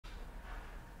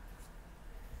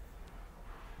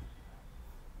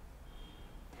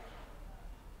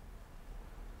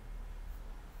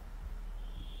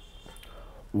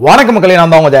வணக்கம் மக்களே,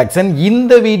 நான் தான் உங்கள் ஜாக்சன்.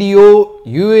 இந்த video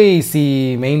UIic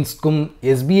மெயின்ஸ்க்கும்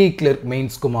SBI Clerk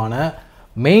மெயின்ஸ்க்குமான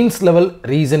mains level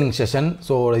reasoning session.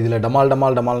 So இதில் டமால்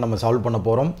நம்ம சால்வ் பண்ண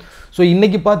போகிறோம். ஸோ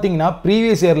இன்றைக்கி பார்த்தீங்கன்னா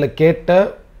ப்ரீவியஸ் இயரில் கேட்ட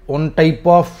one type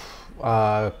of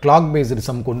clock based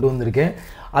some கொண்டு வந்திருக்கேன்.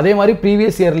 அதே மாதிரி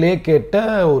ப்ரீவியஸ் இயர்லேயே கேட்ட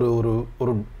ஒரு ஒரு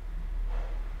ஒரு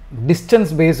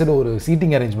டிஸ்டன்ஸ் பேஸ்டு ஒரு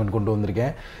சீட்டிங் அரேஞ்ச்மெண்ட் கொண்டு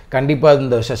வந்திருக்கேன். கண்டிப்பாக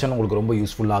இந்த செஷன் உங்களுக்கு ரொம்ப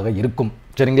யூஸ்ஃபுல்லாக இருக்கும்.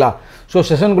 சரிங்களா? ஸோ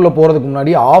செஷனுக்குள்ளே போகிறதுக்கு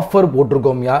முன்னாடி ஆஃபர்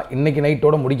போட்டிருக்கோம்யா. இன்றைக்கி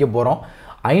நைட்டோட முடிக்க போகிறோம்.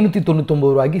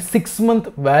 599 ரூபாய்க்கு 6 மந்த்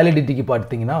வேலிடிட்டிக்கு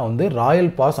பார்த்தீங்கன்னா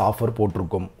ராயல் பாஸ் ஆஃபர்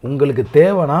போட்டிருக்கோம். உங்களுக்கு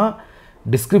தேவைன்னா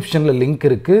டிஸ்கிரிப்ஷனில் லிங்க்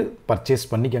இருக்குது, பர்ச்சேஸ்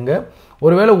பண்ணிக்கோங்க.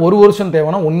 ஒருவேளை ஒரு வருஷம்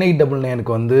தேவைன்னா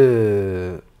 1899க்கு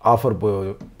ஆஃபர்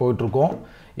போயிட்டுருக்கோம்.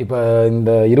 இப்போ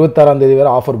இந்த 26ஆம் தேதி வேறு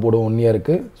ஆஃபர் போடும் 1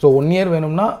 இயருக்கு. ஸோ 1 இயர்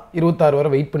வேணும்னா 26 வரை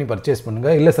வெயிட் பண்ணி பர்ச்சேஸ்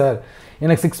பண்ணுங்கள். இல்லை சார்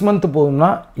எனக்கு 6 மந்த் போகும்னா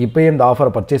இப்போயே இந்த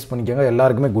ஆஃபரை பர்ச்சேஸ் பண்ணிக்கோங்க.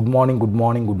 எல்லாருக்குமே குட்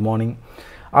மார்னிங்.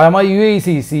 அது மாதிரி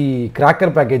UIic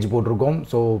கிராக்கர் பேக்கேஜ் போட்டிருக்கோம்.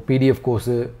 So PDF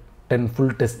course 10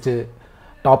 full test,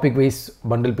 topic wise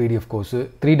bundle PDF course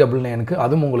 399க்கு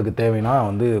அதுவும் உங்களுக்கு தேவைன்னா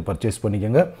பர்ச்சேஸ்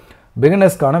பண்ணிக்கோங்க.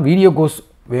 பிகினர்ஸ்க்கான வீடியோ கோர்ஸ்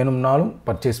வேணும்னாலும்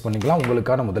பர்ச்சேஸ் பண்ணிக்கலாம்.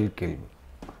 உங்களுக்கான முதல் கேள்வி,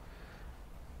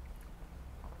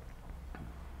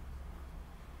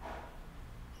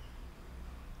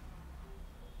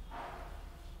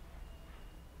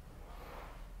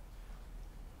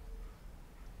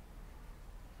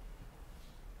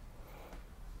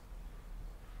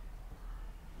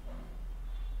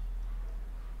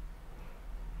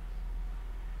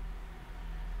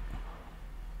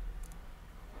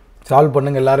 சால்வ்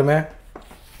பண்ணுங்க எல்லாருமே.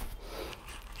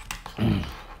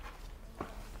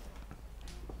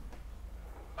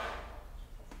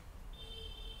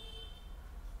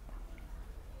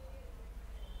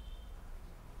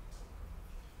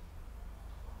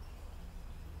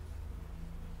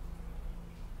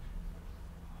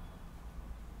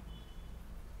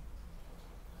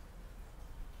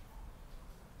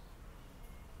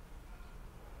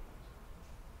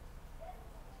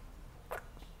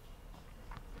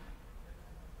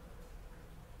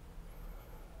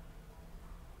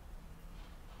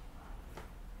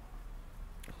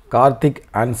 கார்த்திக்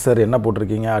ஆன்சர் என்ன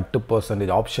போட்டிருக்கீங்க?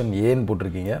 8% ஆப்ஷன் ஏன்னு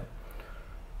போட்டிருக்கீங்க.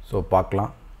 ஸோ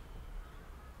பார்க்கலாம்.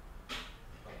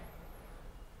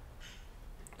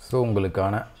 ஸோ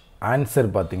உங்களுக்கான ஆன்சர்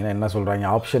பார்த்தீங்கன்னா என்ன சொல்கிறாங்க?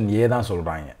 ஆப்ஷன் ஏ தான்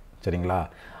சொல்கிறாங்க. சரிங்களா?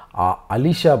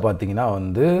 அலிஷா பார்த்தீங்கன்னா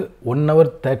 1 hour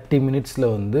 30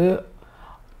 minutesல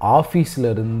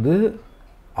ஆஃபீஸில் இருந்து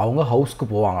அவங்க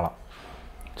ஹவுஸ்க்கு போவாங்களாம்.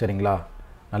 சரிங்களா?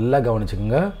 நல்லா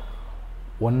கவனிச்சுக்கோங்க.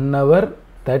 1 hour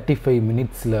 35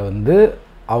 minutesல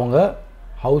அவங்க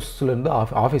ஹவுஸ்லேருந்து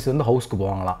ஆஃபீஸ்லேருந்து ஹவுஸ்க்கு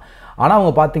போவாங்களாம். ஆனால்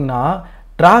அவங்க பார்த்தீங்கன்னா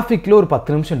டிராஃபிக்கில் ஒரு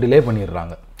 10 நிமிஷம் டிலே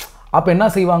பண்ணிடுறாங்க. அப்போ என்ன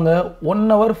செய்வாங்க? 1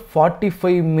 hour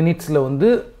 45 minutesல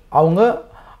அவங்க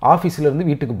ஆஃபீஸ்லேருந்து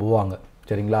வீட்டுக்கு போவாங்க.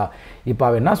 சரிங்களா? இப்போ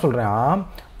அவன் என்ன சொல்கிறான்?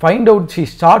 Find out she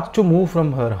starts to move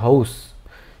from her house,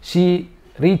 she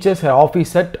reaches her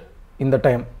office at இந்த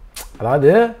டைம்.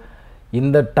 அதாவது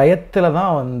இந்த டயத்தில் தான்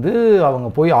அவங்க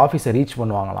போய் ஆஃபீஸை ரீச்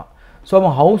பண்ணுவாங்களாம். ஸோ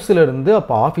அவங்க ஹவுஸில் இருந்து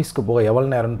அப்போ ஆஃபீஸ்க்கு போக எவ்வளோ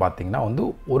நேரம்னு பார்த்தீங்கன்னா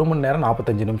 1 மணி நேரம்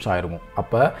 45 நிமிஷம் ஆயிருக்கும்.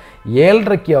 அப்போ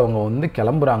 7:30க்கு அவங்க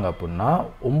கிளம்புறாங்க அப்படின்னா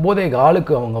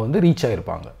 9:15க்கு அவங்க ரீச்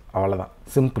ஆகிருப்பாங்க. அவ்வளோதான்,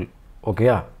 சிம்பிள்.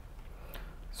 ஓகேயா?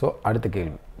 ஸோ அடுத்த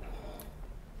கேள்வி,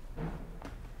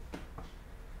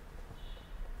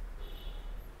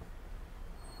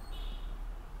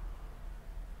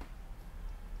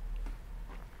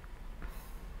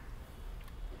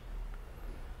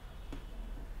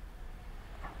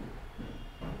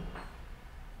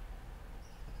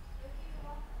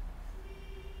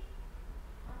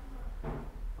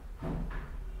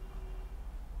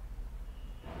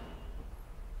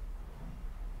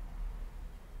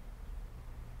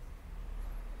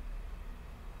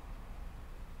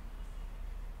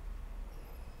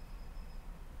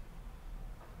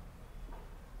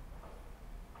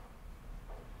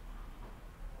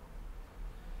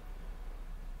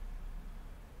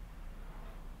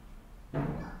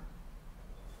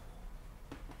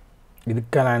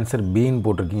 இதுக்கான ஆன்சர் பீன்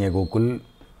போட்டிருக்கீங்க கோகுல்.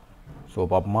 ஸோ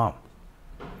பார்ப்போமா?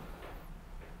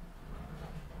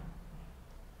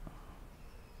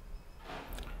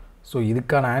 ஸோ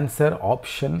இதுக்கான ஆன்சர்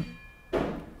ஆப்ஷன்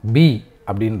பி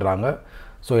அப்படின்றாங்க.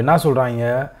 ஸோ என்ன சொல்கிறாங்க?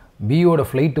 பியோட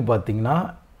ஃப்ளைட்டு பார்த்தீங்கன்னா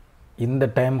இந்த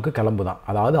டைமுக்கு கிளம்புதான்,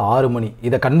 அதாவது 6 மணி.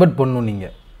 இதை கன்வெர்ட் பண்ணணும்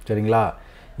நீங்கள். சரிங்களா?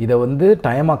 இதை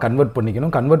டைமாக கன்வெர்ட்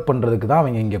பண்ணிக்கணும். கன்வெர்ட் பண்ணுறதுக்கு தான்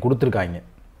அவங்க இங்கே கொடுத்துருக்காங்க.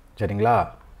 சரிங்களா?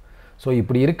 ஸோ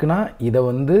இப்படி இருக்குன்னா இதை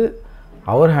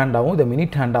ஹவர் ஹேண்டாகவும் இதை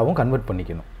மினிட் ஹேண்டாகவும் கன்வெர்ட்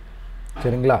பண்ணிக்கணும்.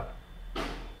 சரிங்களா?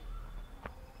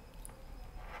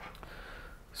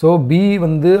 ஸோ பி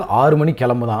 6 மணி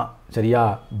கிளம்புதான். சரியா?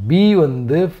 பி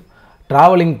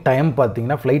ட்ராவலிங் டைம்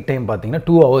பார்த்தீங்கன்னா ஃப்ளைட் டைம் பார்த்தீங்கன்னா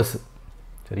 2 hours.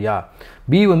 சரியா?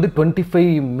 பி வந்து 25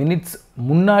 minutes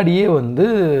முன்னாடியே வந்து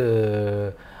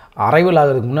அரைவல்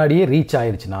ஆகிறதுக்கு முன்னாடியே ரீச்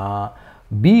ஆயிடுச்சுன்னா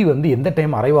பி வந்து எந்த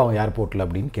டைம் அரைவ் ஆகும் ஏர்போர்ட்டில்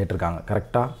அப்படின்னு கேட்டிருக்காங்க.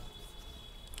 கரெக்டாக?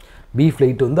 பி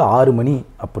ஃப்ளைட் வந்து 6 மணி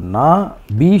அப்படின்னா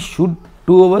பி ஷுட்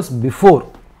 2 hours பிஃபோர்,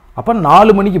 அப்போ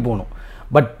 4 மணிக்கு போகணும்.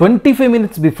 பட் 25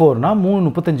 minutes பிஃபோர்னால்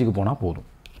 3:35க்கு போனால் போதும்.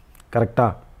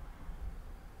 கரெக்டாக?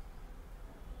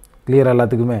 கிளியராக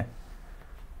எல்லாத்துக்குமே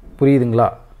புரியுதுங்களா?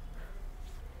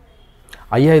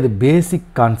 ஐயா இது பேசிக்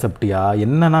கான்செப்டியா?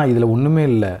 என்னன்னா இதில் ஒன்றுமே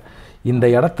இல்லை. இந்த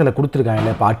இடத்துல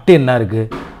கொடுத்துருக்காங்க. இப்போ அட்டு என்ன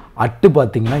இருக்குது? அட்டு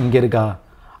பார்த்தீங்கன்னா இங்கே இருக்கா?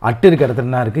 அட்டு இருக்க இடத்துல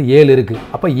என்ன இருக்குது? 7 இருக்குது.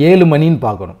 அப்போ 7 மணின்னு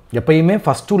பார்க்கணும். எப்பயுமே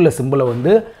ஃபஸ்ட்டு உள்ள சிம்பிளை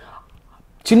வந்து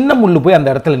சின்ன முள் போய் அந்த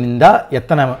இடத்துல நின்றா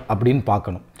எத்தனை அப்படின்னு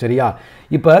பார்க்கணும். சரியா?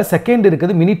 இப்போ செகண்ட்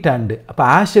இருக்குது மினிட் ஹேண்டு. அப்போ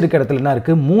ஆஷ் இருக்க இடத்துல என்ன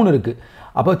இருக்குது? 3 இருக்குது.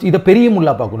 அப்போ இதை பெரிய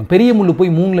முள்ளாக பார்க்கணும். பெரிய முள்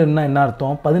போய் 3ல் இருந்தால் என்ன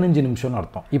அர்த்தம்? 15 நிமிஷம்னு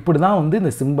அர்த்தம். இப்படி தான் வந்து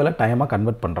இந்த சிம்பிளை டைமாக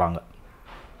கன்வெர்ட் பண்ணுறாங்க.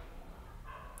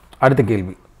 அடுத்த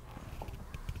கேள்வி.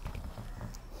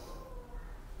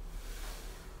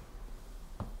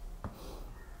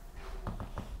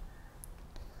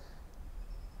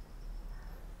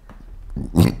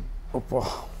 அப்பா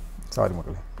சாரி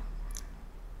மக்களே.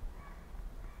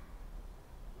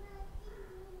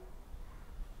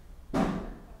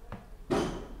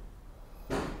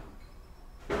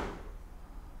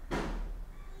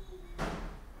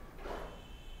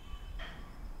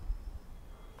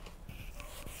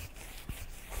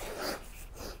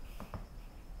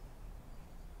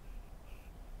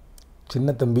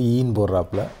 சின்ன தம்பி ஈன்னு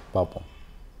போடுறாப்புல பார்ப்போம்.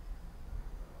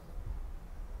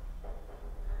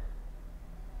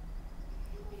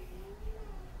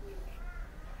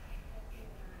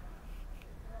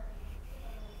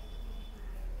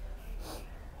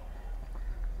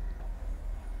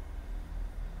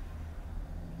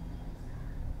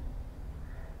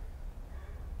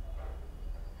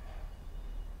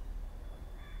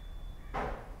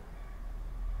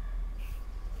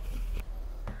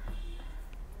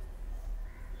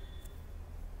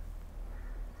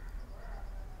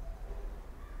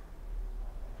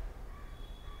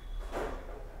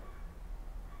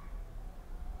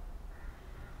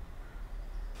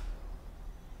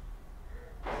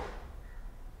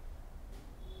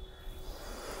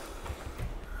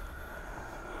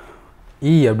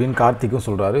 இ அப்படின்னு கார்த்திக்கும்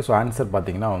சொல்கிறாரு. ஸோ ஆன்சர்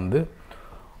பார்த்தீங்கன்னா வந்து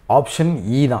ஆப்ஷன்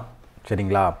இ தான்.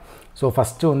 சரிங்களா? ஸோ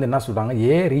ஃபஸ்ட்டு வந்து என்ன சொல்கிறாங்க?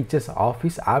 ஏ ரீச்சஸ்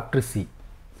ஆஃபீஸ் ஆஃப்டர் சி.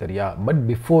 சரியா? But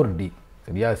before D.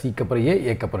 சரியா? சிக்கு அப்புறம்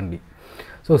ஏக்கு அப்புறம் D.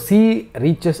 So C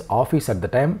reaches office at the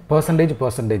time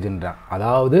பர்சன்டேஜ்ன்றான்.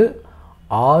 அதாவது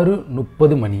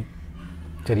 6:30 மணி.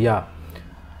 சரியா?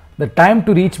 The time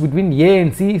to reach between A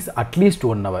and C is at least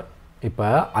 1 hour. இப்போ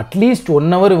அட்லீஸ்ட்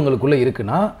 1 hour இவங்களுக்குள்ளே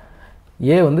இருக்குன்னா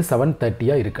ஏ வந்து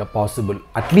 7:30 இருக்க பாசிபிள்.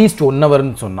 அட்லீஸ்ட் 1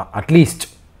 hourன்னு சொன்னால் அட்லீஸ்ட்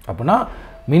அப்படின்னா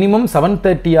மினிமம்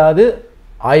 7:30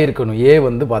 ஆயிருக்கணும் ஏ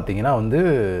வந்து பார்த்தீங்கன்னா வந்து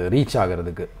ரீச்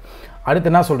ஆகிறதுக்கு. அடுத்து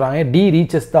என்ன சொல்கிறாங்க? D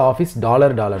reaches the office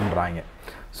 $ன்றாங்க.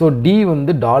 So D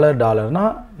வந்து $னா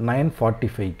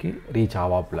 9:45க்கு ரீச்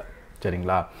ஆவாப்பில்.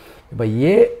 சரிங்களா? இப்போ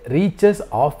ஏ reaches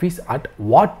office at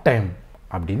what time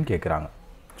அப்படின்னு கேட்குறாங்க.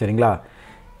 சரிங்களா?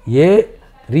 ஏ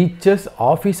reaches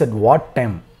office at what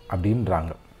time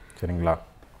அப்படின்றாங்க. சரிங்களா?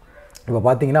 இப்போ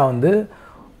பார்த்தீங்கன்னா வந்து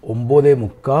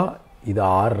 9:45, இது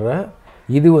 6:30,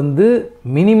 இது வந்து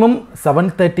மினிமம்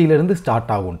 7:30லேருந்து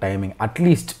ஸ்டார்ட் ஆகும் டைமிங்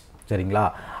அட்லீஸ்ட். சரிங்களா?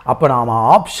 அப்போ நாம்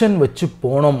ஆப்ஷன் வச்சு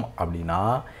போனோம் அப்படின்னா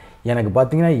எனக்கு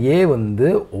பார்த்தீங்கன்னா ஏ வந்து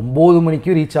 9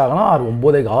 மணிக்கும் ரீச் ஆகலாம்,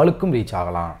 9:15க்கும் ரீச்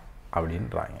ஆகலாம்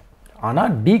அப்படின்றாங்க.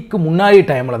 ஆனால் டிக்கு முன்னாடி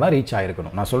டைமில் தான் ரீச்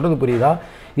ஆகிருக்கணும். நான் சொல்கிறது புரியுதா?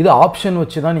 இது ஆப்ஷன்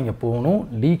வச்சு தான் நீங்கள் போகணும்.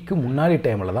 டிக்கு முன்னாடி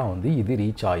டைமில் தான் வந்து இது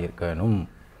ரீச் ஆகிருக்கணும்.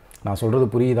 நான் சொல்கிறது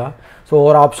புரியுதா? ஸோ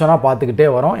ஒரு ஆப்ஷனாக பார்த்துக்கிட்டே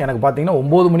வரோம். எனக்கு பார்த்தீங்கன்னா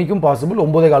 9 மணிக்கும் பாசிபிள்,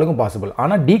 9:15க்கும் பாசிபிள்.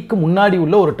 ஆனால் டிக்கு முன்னாடி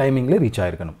உள்ள ஒரு டைமிங்கில் ரீச்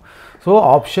ஆகிருக்கணும். ஸோ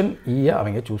ஆப்ஷன் இயை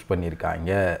அவங்க சூஸ்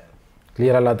பண்ணியிருக்காங்க.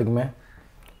 கிளியராக எல்லாத்துக்குமே?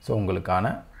 ஸோ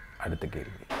உங்களுக்கான அடுத்த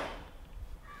கேள்வி.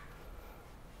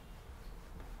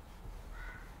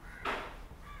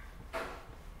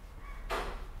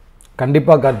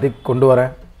 கண்டிப்பாக கார்த்திக் கொண்டு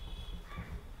வரேன்.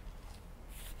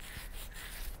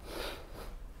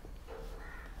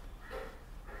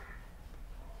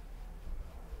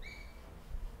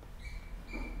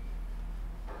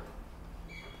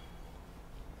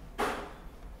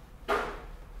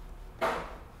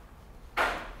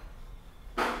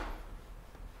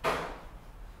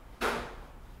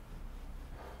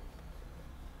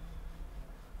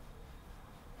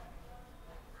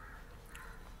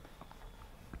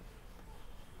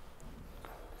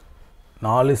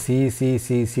 நாலு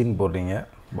சின்னு போடுறீங்க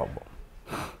பாப்போம்.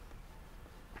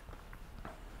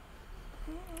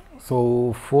 ஸோ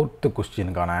 4th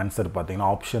கொஸ்டினுக்கான ஆன்சர் பார்த்தீங்கன்னா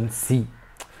ஆப்ஷன் சி.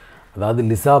 அதாவது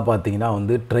லிசா பார்த்தீங்கன்னா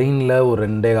வந்து ட்ரெயினில் ஒரு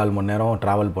 2.25 மணி நேரம்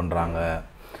ட்ராவல் பண்ணுறாங்க.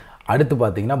 அடுத்து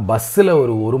பார்த்தீங்கன்னா பஸ்ஸில்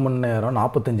ஒரு 1 மணி நேரம்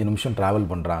 45 நிமிஷம் ட்ராவல்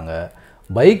பண்ணுறாங்க.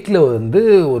 பைக்கில் வந்து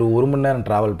ஒரு 1 மணி நேரம்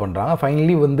ட்ராவல் பண்ணுறாங்க.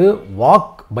 ஃபைனலி வந்து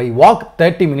பை வாக்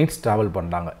 30 மினிட்ஸ் ட்ராவல்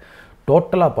பண்ணுறாங்க.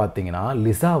 டோட்டலாக பார்த்தீங்கன்னா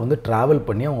லிசா வந்து ட்ராவல்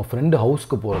பண்ணி அவங்க ஃப்ரெண்டு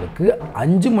ஹவுஸ்க்கு போகிறதுக்கு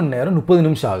 5 மணி நேரம் 30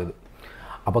 நிமிஷம் ஆகுது.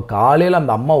 அப்போ காலையில்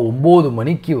அந்த அம்மா 9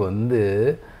 மணிக்கு வந்து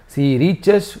C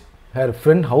reaches her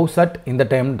friend house at இந்த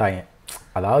டைம்.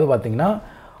 அதாவது பார்த்திங்கன்னா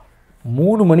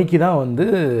 3 மணிக்கு தான் வந்து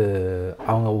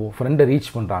அவங்க ஃப்ரெண்டை ரீச்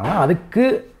பண்ணுறாங்க. அதுக்கு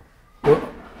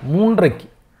 3:30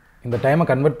 இந்த டைமை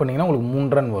கன்வெர்ட் பண்ணிங்கன்னா உங்களுக்கு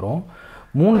 3:30 வரும்.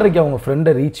 3:30 அவங்க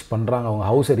ஃப்ரெண்டை ரீச் பண்ணுறாங்க, அவங்க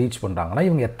ஹவுஸை ரீச் பண்ணுறாங்கன்னா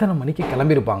இவங்க எத்தனை மணிக்கு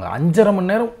கிளம்பியிருப்பாங்க? 5.5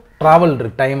 மணி நேரம் ட்ராவல்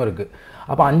டைம் இருக்குது.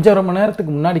 அப்போ 5.5 மணி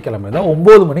நேரத்துக்கு முன்னாடி கிளம்பியிருந்தா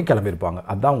 9 மணிக்கு கிளம்பியிருப்பாங்க.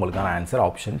 அதுதான் உங்களுக்கான ஆன்சர்,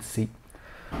 ஆப்ஷன் சி.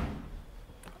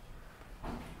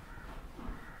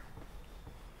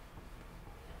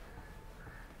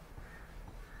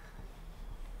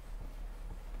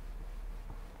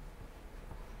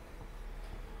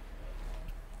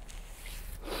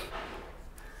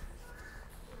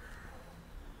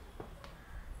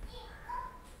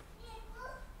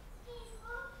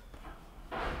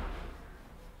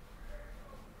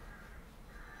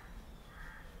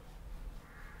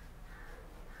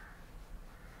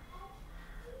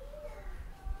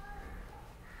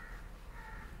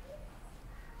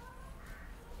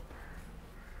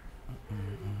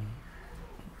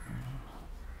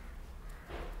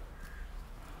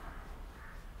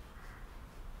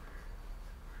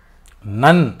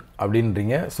 நன்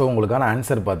அப்படின்றீங்க. ஸோ உங்களுக்கான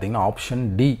ஆன்சர் பார்த்தீங்கன்னா ஆப்ஷன்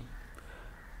டி.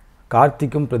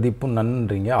 கார்த்திக்கும் பிரதீப்பும்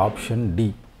நன்ன்றீங்க, ஆப்ஷன் டி.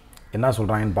 என்ன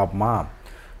சொல்கிறாங்கன்னு பார்ப்போமா?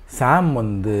 சாம்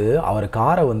வந்து அவர்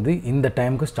காரை வந்து இந்த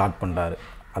டைமுக்கு ஸ்டார்ட் பண்ணுறாரு.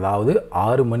 அதாவது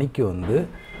 6 மணிக்கு வந்து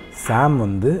சாம்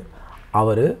வந்து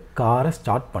அவர் காரை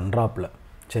ஸ்டார்ட் பண்ணுறாப்புல,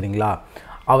 சரிங்களா?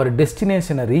 அவர்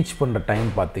டெஸ்டினேஷனை ரீச் பண்ணுற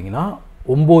டைம் பார்த்தீங்கன்னா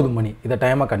 9 மணி. இதை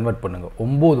டைமை கன்வெர்ட் பண்ணுங்கள்,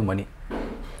 9 மணி,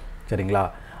 சரிங்களா?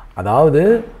 அதாவது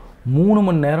 3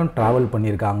 மணி நேரம் ட்ராவல்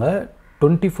பண்ணியிருக்காங்க,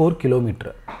 24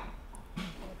 கிலோமீட்டர்.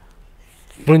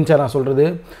 புரிஞ்சா நான் சொல்கிறது?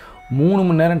 3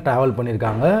 மணி நேரம் ட்ராவல்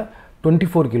பண்ணியிருக்காங்க,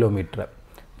 24 கிலோமீட்டர்,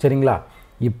 சரிங்களா?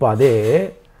 இப்போ அதே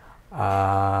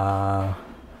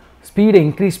ஸ்பீடை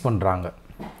இன்க்ரீஸ் பண்ணுறாங்க,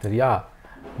 சரியா?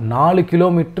 4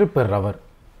 கிலோமீட்டர் பெர் ஹவர்,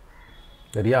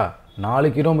 சரியா?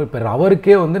 4 கிலோமீட்டர் பெர்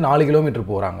ஹவருக்கே வந்து 4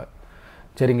 கிலோமீட்டர் போகிறாங்க,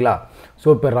 சரிங்களா?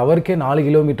 ஸோ பெர் ஹவருக்கே 4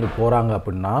 கிலோமீட்டர் போகிறாங்க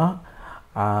அப்படின்னா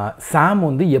சாம்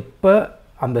வந்து எப்போ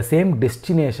அந்த சேம்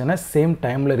டெஸ்டினேஷனை சேம்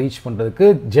டைமில் ரீச் பண்ணுறதுக்கு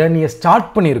ஜேர்னியை ஸ்டார்ட்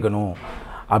பண்ணியிருக்கணும்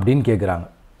அப்படின்னு கேட்குறாங்க,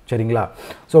 சரிங்களா?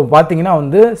 ஸோ பார்த்தீங்கன்னா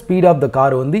வந்து ஸ்பீட் ஆஃப் த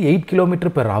கார் வந்து 8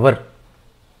 கிலோமீட்டர் பெர் ஹவர்,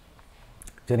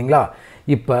 சரிங்களா?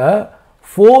 இப்போ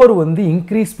 4 வந்து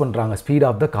இன்க்ரீஸ் பண்ணுறாங்க ஸ்பீட்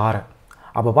ஆஃப் த காரை.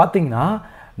 அப்போ பார்த்தீங்கன்னா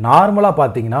நார்மலாக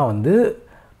பார்த்தீங்கன்னா வந்து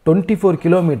 24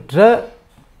 கிலோமீட்டரை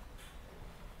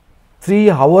 3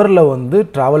 ஹவரில் வந்து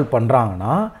ட்ராவல்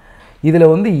பண்ணுறாங்கன்னா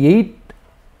இதில் வந்து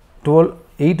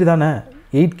 8 தானே,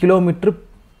 8 கிலோமீட்டர்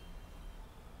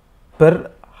பெர்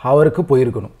ஹவருக்கு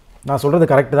போயிருக்கணும். நான் சொல்கிறது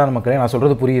கரெக்டு தான் மக்களே? நான்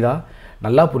சொல்கிறது புரியுதா?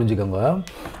 நல்லா புரிஞ்சுக்கோங்க.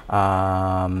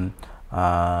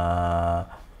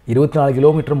 24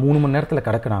 கிலோமீட்டர் 3 மணி நேரத்தில்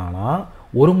கடக்கிறாங்கன்னா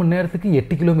 1 மணி நேரத்துக்கு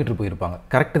 8 கிலோமீட்டர் போயிருப்பாங்க,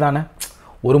 கரெக்டு தானே?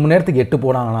 1 மணி நேரத்துக்கு 8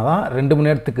 போனாங்கன்னா தான் 2 மணி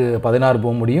நேரத்துக்கு 16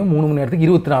 போக முடியும், 3 மணி நேரத்துக்கு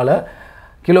 24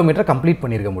 கிலோமீட்டர் கம்ப்ளீட்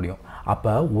பண்ணியிருக்க முடியும்.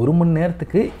 அப்போ 1 மணி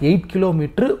நேரத்துக்கு 8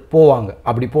 கிலோமீட்ரு போவாங்க.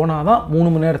 அப்படி போனால் தான் 3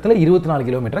 மணி நேரத்தில் 24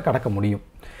 கிலோமீட்டரை கடக்க முடியும்.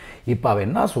 இப்போ அவன்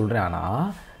என்ன சொல்கிறான்னா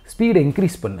ஸ்பீடை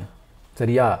இன்க்ரீஸ் பண்ணு,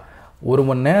 சரியா? 1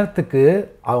 மணி நேரத்துக்கு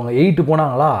அவங்க 8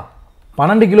 போனாங்களா,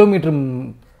 12 கிலோமீட்டர்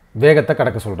வேகத்தை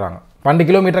கடக்க சொல்கிறாங்க, 12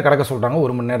 கிலோமீட்டரை கடக்க சொல்கிறாங்க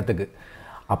 1 மணி நேரத்துக்கு.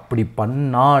 அப்படி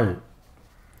பண்ணால்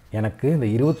எனக்கு இந்த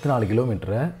 24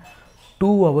 கிலோமீட்டரை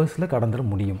 2 ஹவர்ஸில் கடந்துட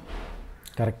முடியும்,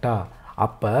 கரெக்டாக?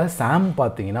 அப்போ சாம்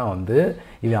பார்த்தீங்கன்னா வந்து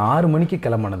இது 6 மணிக்கு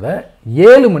கிளம்புனதை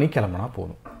 7 மணிக்கு கிளம்புனா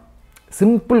போதும்.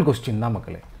 சிம்பிள் கொஸ்டின் தான்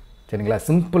மக்களே, சரிங்களா?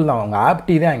 சிம்பிள் தான். அவங்க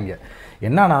ஆப்டி தான் இங்கே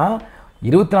என்னன்னா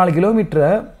 24 கிலோமீட்டரை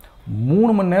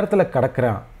 3 மணி நேரத்தில்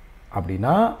கடக்கிறான்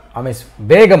அப்படின்னா அவன்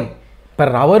வேகம்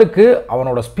பெர் ஹவருக்கு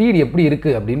அவனோட ஸ்பீடு எப்படி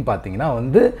இருக்குது அப்படின்னு பார்த்தீங்கன்னா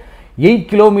வந்து 8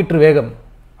 கிலோமீட்டர் வேகம்,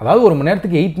 அதாவது 1 மணி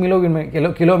நேரத்துக்கு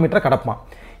 8 கிலோமீட்டரை கடப்பான்.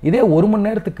 இதே 1 மணி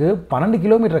நேரத்துக்கு 12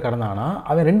 கிலோமீட்டர் கடந்தானா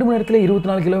அவன் 2 மணி நேரத்தில்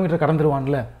 24 கிலோமீட்டர்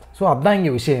கடந்துருவான்ல. ஸோ அதுதான்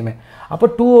இங்கே விஷயமே. அப்போ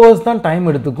 2 ஹவர்ஸ் தான் டைம்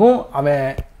எடுத்துக்கும் அவன்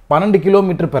 12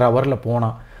 கிலோமீட்டர் பெர் ஹவரில்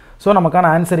போனான். ஸோ நமக்கான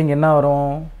ஆன்சர் இங்கே என்ன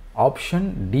வரும்? ஆப்ஷன்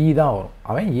டி தான் வரும்.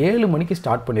 அவன் 7 மணிக்கு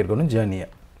ஸ்டார்ட் பண்ணியிருக்கணும் ஜேர்னியை.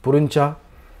 புரிஞ்சா?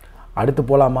 அடுத்து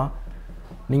போகலாமா?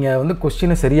 நீங்கள் வந்து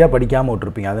கொஸ்டினை சரியாக படிக்காமல்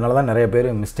விட்டுருப்பீங்க, அதனால தான் நிறைய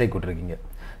பேர் mistake விட்டுருக்கீங்க.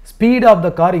 Speed of the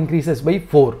car increases by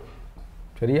 4,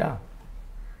 சரியா?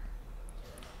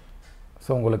 ஸோ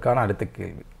உங்களுக்கான அடுத்த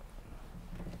கேள்வி,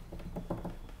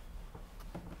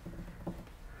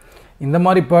 இந்த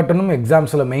மாதிரி பேட்டர்னும்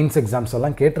எக்ஸாம்ஸில் மெயின்ஸ் எக்ஸாம்ஸ்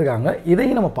எல்லாம் கேட்டிருக்காங்க.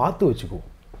 இதையும் நம்ம பார்த்து வச்சுக்குவோம்.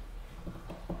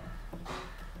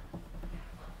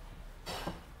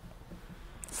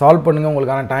 சால்வ் பண்ணுங்கள்.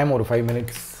 உங்களுக்கான டைம் ஒரு 5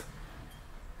 minutes.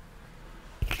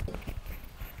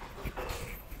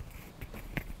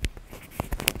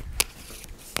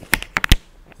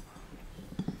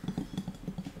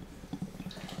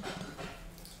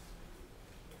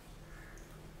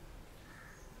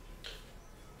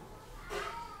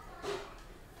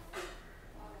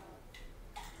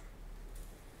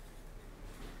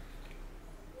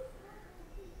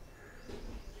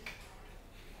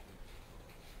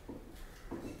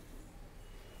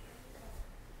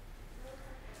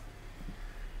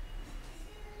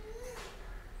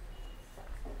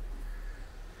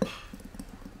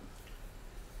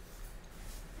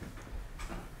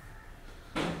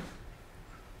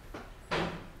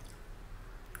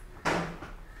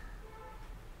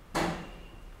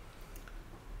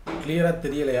 கிளியராக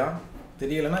தெரியலையா?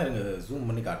 தெரியலைன்னா இருங்க, ஜூம்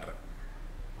பண்ணி காட்டுறேன்.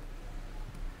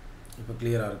 இப்போ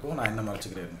கிளியராக இருக்கும். நான் என்ன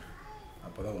மறைச்சிக்கிறேன்,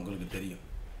 அப்போ தான் உங்களுக்கு தெரியும்.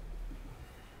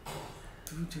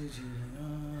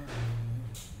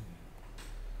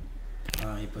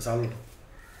 இப்போ சால்வ்.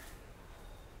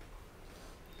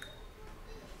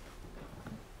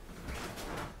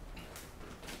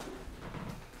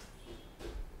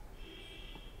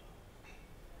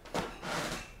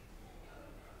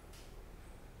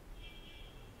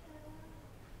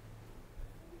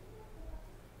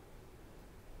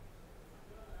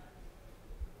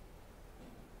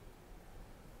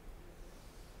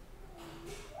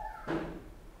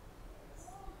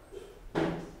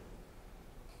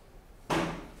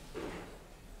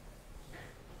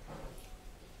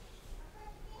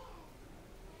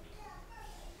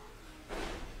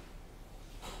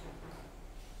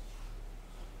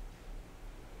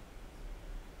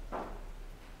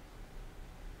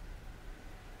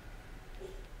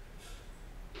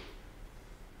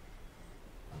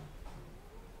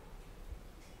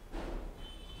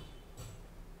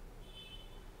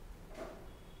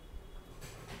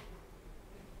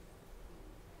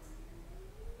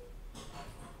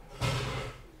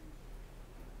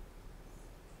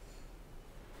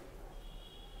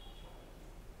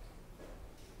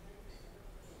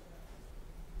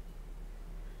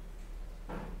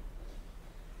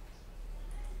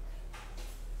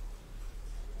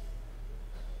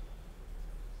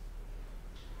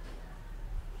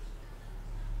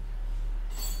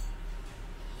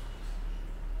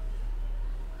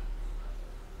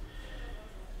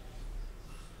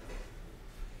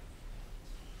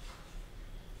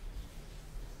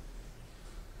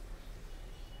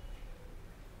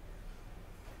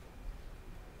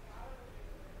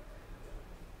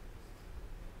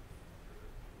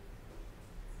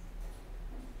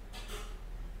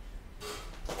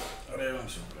 ஒரே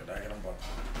நிமிஷம் டயக்ராம்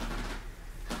பார்த்தோம்.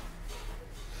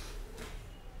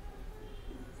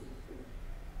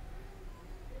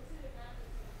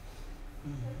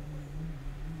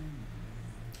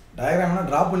 டயக்ராம்னா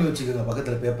ட்ரா பண்ணி வச்சுக்கோங்க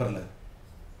பக்கத்தில் பேப்பரில்.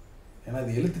 ஏன்னா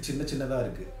இது எழுத்து சின்ன சின்னதாக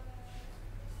இருக்குது.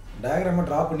 டயக்ராமை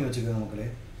ட்ரா பண்ணி வச்சுக்கோங்க மக்களே.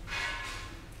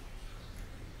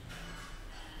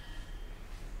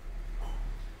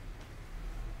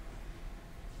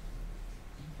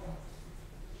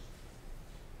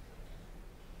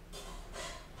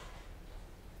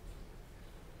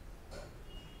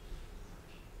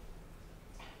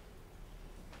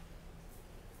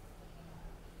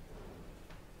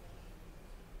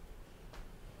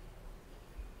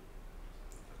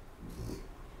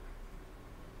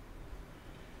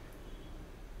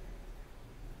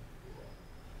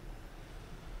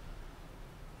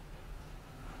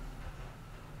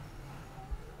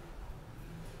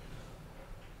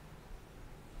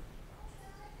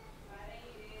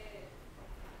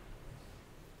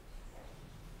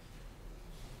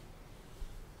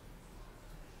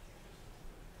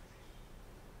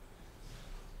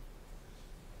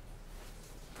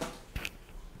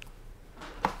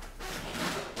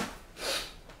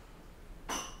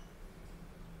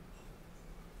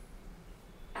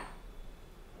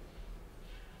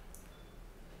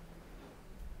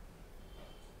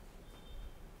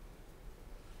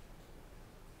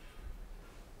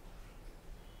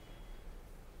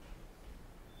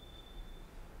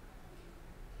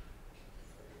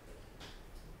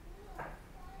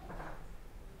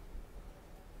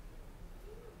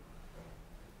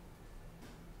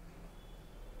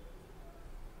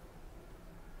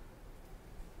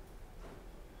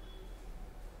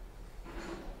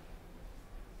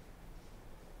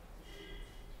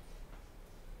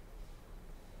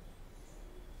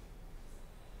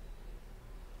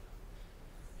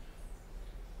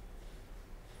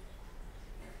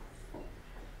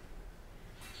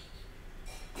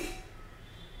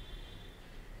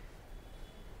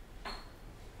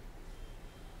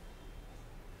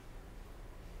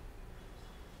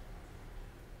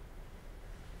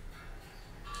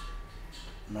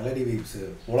 மெலடி வைப்ஸ்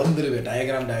உழந்துருவேன்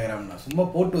டயக்ராம்னா சும்மா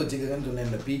போட்டு வச்சுக்கங்கன்னு சொன்னேன்.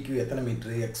 இந்த பிக்யூ எத்தனை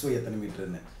மீட்ரு எக்ஸ்ஒய் எத்தனை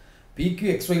மீட்டருன்னு. பிக்யூ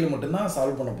எக்ஸ்ஒயில் மட்டும்தான்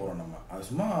சால்வ் பண்ண போகிறோம் நம்ம. அது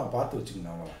சும்மா பார்த்து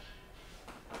வச்சுக்கோங்க அவ்வளோ.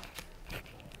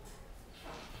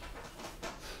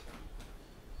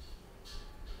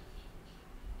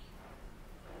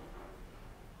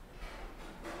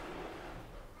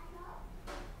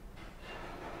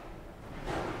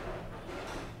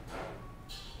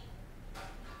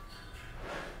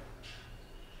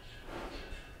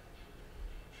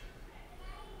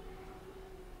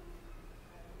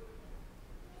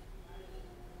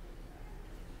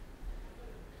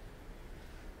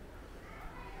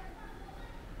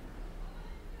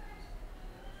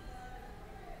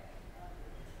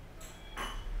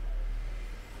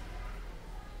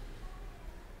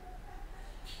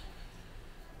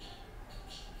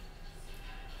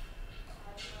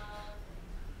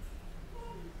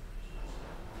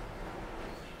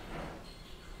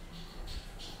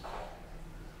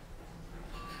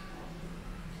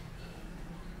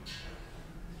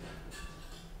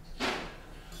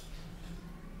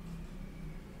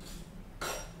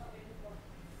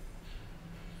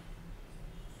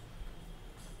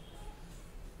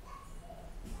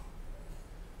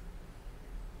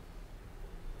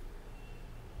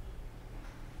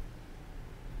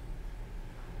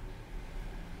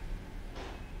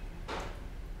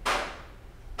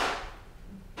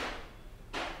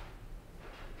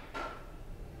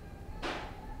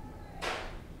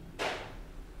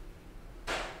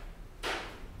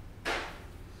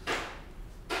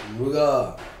 முருகா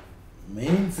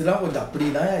மெயின்ஸ்லாம் கொஞ்சம் அப்படி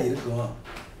தான் இருக்கும்.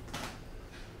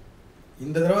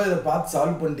 இந்த தடவை இதை பார்த்து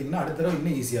சால்வ் பண்ணிட்டீங்கன்னா அடுத்த தடவை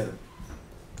இன்னும் ஈஸியாக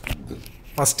இருக்கும்.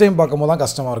 ஃபஸ்ட் டைம் பார்க்கும்போது தான்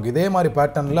கஷ்டமாக இருக்கும். இதே மாதிரி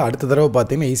பேட்டர்னில் அடுத்த தடவை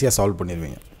பார்த்தீங்கன்னா ஈஸியாக சால்வ்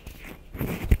பண்ணிடுவீங்க.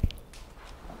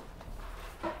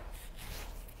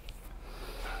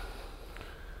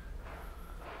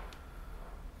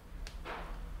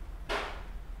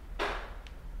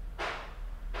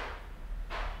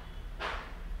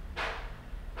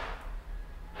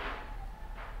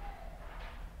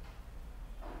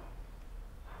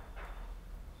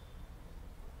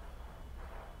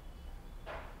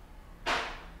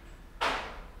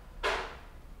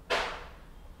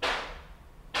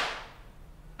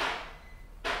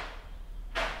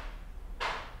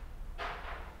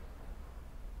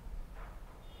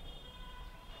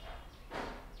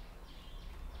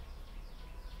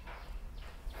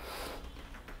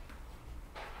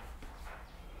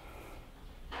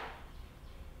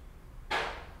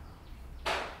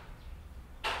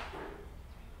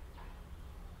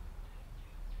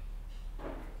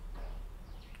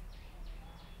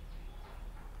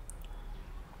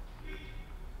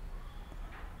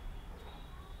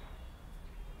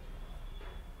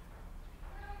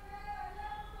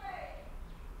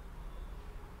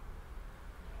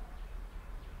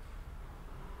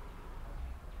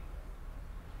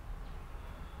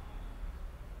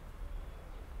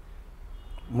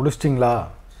 முடிச்சிட்டிங்களா?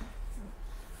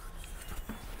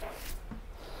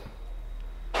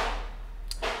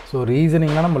 ஸோ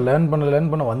ரீசனிங்லாம் நம்ம லேர்ன்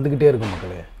பண்ண வந்துக்கிட்டே இருக்கும்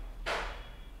மக்களே.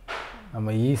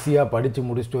 நம்ம ஈஸியாக படித்து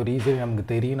முடிச்சுட்டு ரீசனிங் நமக்கு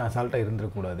தெரியும் அசால்ட்டாக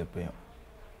இருந்துடக்கூடாது எப்பயும்.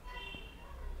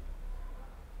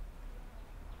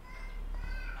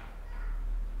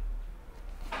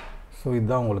 ஸோ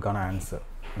இதுதான் உங்களுக்கான ஆன்சர்.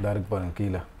 இதாக இருக்கு பாருங்கள்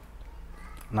கீழே.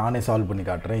 நானே சால்வ் பண்ணி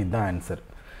காட்டுறேன். இதுதான் ஆன்சர்.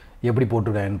 எப்படி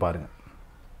போட்டுவிடேன்னு பாருங்கள்.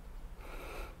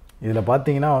 இதில்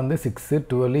பார்த்தீங்கன்னா வந்து 6,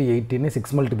 12, 18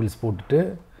 6 மல்டிபிள்ஸ் போட்டுட்டு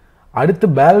அடுத்து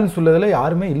பேலன்ஸ் உள்ளதில்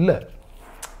யாருமே இல்லை.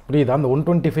 புரியுதா? அந்த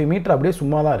 125 மீட்டர் அப்படியே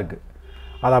சும்மா தான் இருக்குது.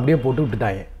 அதை அப்படியே போட்டு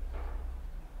விட்டுட்டாங்க.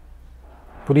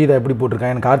 புரியுதா எப்படி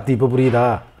போட்டிருக்காங்க? எனக்கு கார்த்தி இப்போ புரியுதா?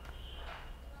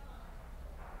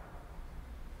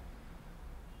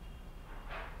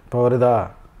 இப்போ வருதா?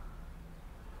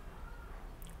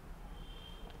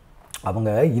 அவங்க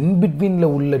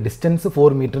இன்பிட்வீனில் உள்ள டிஸ்டன்ஸு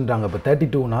 4 மீட்டருன்றாங்க. இப்போ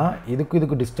 32னா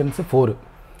இதுக்கு டிஸ்டன்ஸு 4,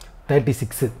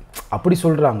 36 அப்படி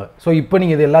சொல்கிறாங்க. ஸோ இப்போ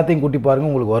நீங்கள் இது எல்லாத்தையும் கூட்டி பாருங்கள்,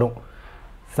 உங்களுக்கு வரும்.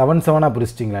 7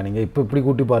 பிரிச்சிட்டிங்களா நீங்கள்? இப்போ இப்படி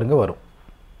கூட்டி பாருங்கள் வரும்.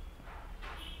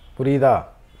 புரியுதா?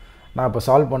 நான் இப்போ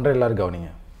சால்வ் பண்ணுறேன், எல்லோரும்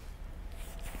கவனிங்க.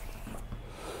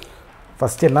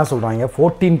 ஃபஸ்ட்டு என்ன சொல்கிறாங்க?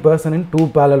 14% in 2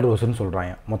 parallel rowsன்னு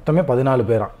சொல்கிறாங்க. மொத்தமே 14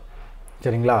 பேராம்.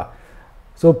 சரிங்களா?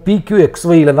 ஸோ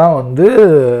PQXYயில் தான் வந்து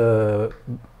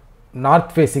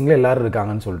நார்த் ஃபேஸிங்கில் எல்லோரும்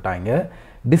இருக்காங்கன்னு சொல்லிட்டாங்க.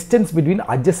 Distance between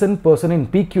adjacent person in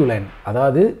PQ line,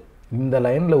 அதாவது இந்த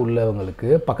லைனில் உள்ளவங்களுக்கு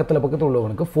பக்கத்தில்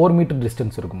உள்ளவனுக்கு 4 மீட்டர்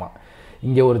டிஸ்டன்ஸ் இருக்குமா.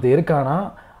 இங்கே ஒருத்தர் இருக்கானா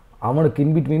அவனுக்கு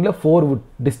இன்பிட்வீனில் 4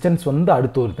 டிஸ்டன்ஸ் வந்து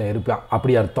அடுத்து ஒருத்தன் இருப்பான்,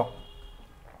 அப்படி அர்த்தம்.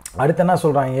 அடுத்து என்ன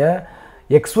சொல்கிறாங்க?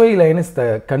 XY line is the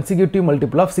consecutive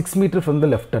multiple of 6 metre from the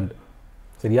left hand.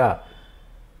 சரியா?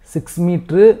 6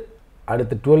 மீட்ரு,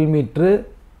 அடுத்து 12 மீட்ரு,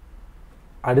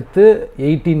 அடுத்து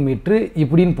 18 மீட்ரு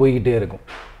இப்படின்னு போய்கிட்டே இருக்கும்.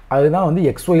 அதுதான் வந்து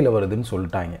XYயில் வருதுன்னு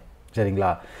சொல்லிட்டாங்க.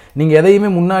 சரிங்களா? நீங்கள் எதையுமே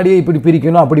முன்னாடியே இப்படி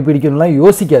பிரிக்கணும் அப்படி பிரிக்கணும்லாம்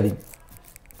யோசிக்காதீங்க.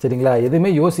 சரிங்களா? எதுவுமே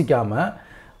யோசிக்காமல்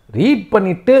ரீட்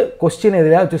பண்ணிவிட்டு கொஸ்டின்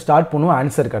எதிலையாக வச்சு ஸ்டார்ட் பண்ணுவோம்,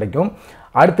 ஆன்சர் கிடைக்கும்.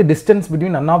 அடுத்து distance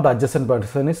between none of the adjacent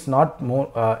person is not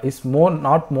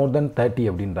more தென் 30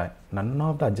 அப்படின்றாங்க. None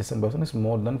of the adjacent person is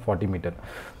more then 40 metre.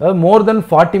 அதாவது மோர் தென்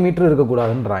 40 மீட்டர்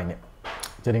இருக்கக்கூடாதுன்றாங்க.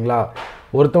 சரிங்களா?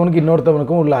 ஒருத்தவனுக்கு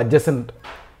இன்னொருத்தவனுக்கும் உள்ள அட்ஜசன்ட்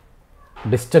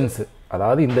டிஸ்டன்ஸு,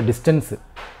 அதாவது இந்த டிஸ்டன்ஸு,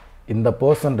 இந்த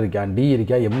பர்சன் இருக்கான், டி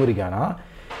இருக்கா, எம் இருக்கானா,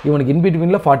 இவனுக்கு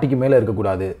இன்பிட்வீனில் 40க்கு மேலே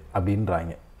இருக்கக்கூடாது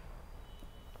அப்படின்றாங்க.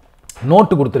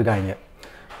 நோட்டு கொடுத்துருக்காங்க.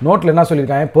 நோட்டில் என்ன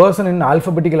சொல்லியிருக்காங்க, person in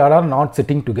alphabetical order not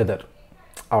sitting together.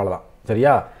 அவ்வளோதான்.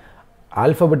 சரியா?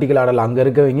 ஆல்ஃபபெட்டிக்கல் ஆர்டரில் அங்கே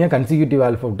இருக்கவங்க கன்சிக்யூட்டிவ்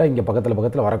ஆல்ஃபபெட்டாக இங்கே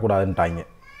பக்கத்தில் வரக்கூடாதுன்ட்டாங்க.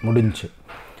 முடிஞ்சு.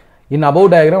 இன்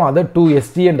above diagram other 2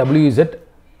 ST and WZ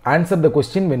answer the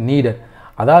question when needed.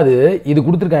 அதாவது இது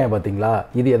கொடுத்துருக்காங்க பார்த்தீங்களா,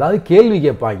 இது ஏதாவது கேள்வி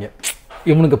கேட்பாங்க.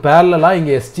 இவனுக்கு பேரலாக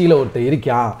இங்கே STயில் ஒருத்தர்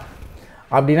இருக்கான்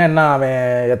அப்படின்னா என்ன, அவன்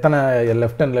எத்தனை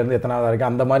லெஃப்ட் ஹேண்ட்லேருந்து எத்தனாவதாக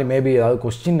இருக்கான், அந்த மாதிரி மேபி ஏதாவது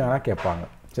கொஸ்டின் வேணால் கேட்பாங்க.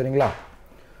 சரிங்களா?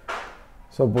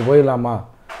 ஸோ இப்போ போயிடலாமா?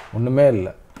 ஒன்றுமே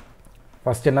இல்லை.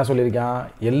 ஃபஸ்ட் என்ன சொல்லியிருக்கான்,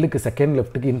 எல்லுக்கு செகண்ட்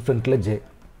லெஃப்ட்டுக்கு இன்ஃப்ரண்ட்டில் ஜே.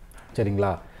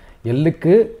 சரிங்களா?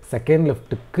 எல்லுக்கு செகண்ட்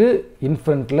லெஃப்ட்டுக்கு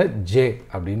இன்ஃப்ரண்ட்டில் ஜே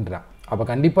அப்படின்றான். அப்போ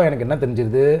கண்டிப்பாக எனக்கு என்ன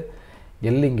தெரிஞ்சிருது,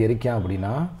 எல் இங்கே இருக்கான்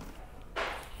அப்படின்னா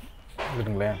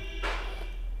இருக்குங்களேன்,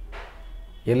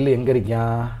 எல் எங்கே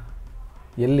இருக்கான்,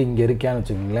 எல் இங்கே இருக்கான்னு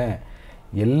வச்சுக்கோங்களேன்.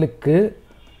 எல்லுக்கு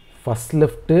ஃபஸ்ட்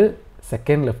லெஃப்ட்டு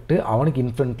செகண்ட் லெஃப்ட்டு, அவனுக்கு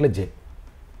இன்ஃப்ரண்ட்டில் ஜே.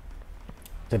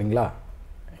 சரிங்களா?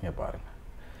 இங்கே பாருங்கள்,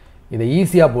 இதை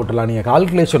ஈஸியாக போட்டுடலாம். நீங்கள்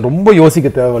கால்குலேஷன் ரொம்ப யோசிக்க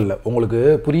தேவையில்லை. உங்களுக்கு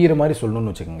புரிகிற மாதிரி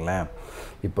சொல்லணும்னு வச்சுக்கோங்களேன்.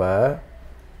 இப்போ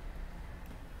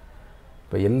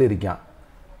எல் இருக்கான்,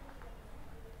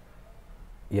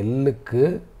 எல்லுக்கு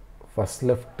ஃபஸ்ட்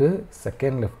லெஃப்ட்டு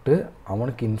செகண்ட் லெஃப்ட்டு,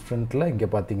 அவனுக்கு இன்ஃப்ரண்ட்டில் இங்கே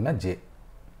பார்த்தீங்கன்னா ஜே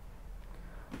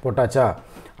போட்டாச்சா.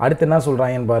 அடுத்து என்ன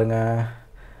சொல்கிறாங்கன்னு பாருங்கள்,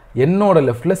 என்னோட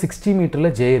லெஃப்ட்டில் 60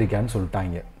 மீட்டரில் ஜே இருக்கான்னு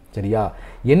சொல்லிட்டாங்க. சரியா?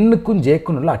 என்னுக்கும்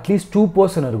ஜேக்கும் இல்லை அட்லீஸ்ட்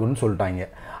 2% இருக்குன்னு சொல்லிட்டாங்க.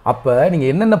 அப்போ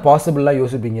நீங்கள் என்னென்ன பாசிபிளாக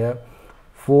யோசிப்பீங்க,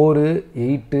 4,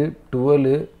 8,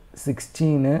 12,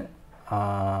 16,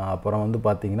 அப்புறம் வந்து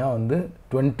பார்த்தீங்கன்னா வந்து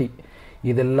 20,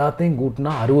 இது எல்லாத்தையும்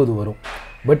கூட்டினா 60 வரும்.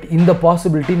 பட் இந்த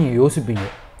பாசிபிலிட்டி நீங்கள் யோசிப்பீங்க.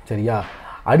 சரியா?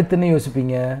 அடுத்து என்ன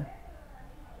யோசிப்பீங்க,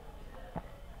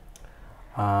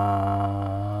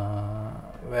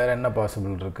 வேறு என்ன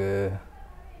பாசிபிள் இருக்குது,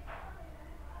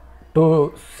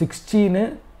 16,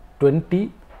 20,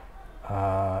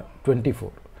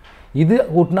 24, இது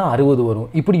கூட்டினா 60 வரும்.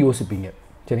 இப்படி யோசிப்பீங்க.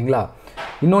 சரிங்களா?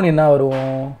 இன்னொன்று என்ன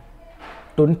வரும்,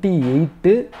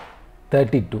 28,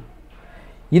 32,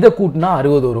 இதை கூட்டினா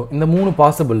 60 வரும். இந்த 3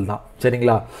 பாசிபிள் தான்.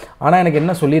 சரிங்களா? ஆனால் எனக்கு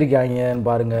என்ன சொல்லியிருக்காங்கன்னு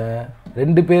பாருங்கள்,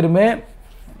 2 பேருமே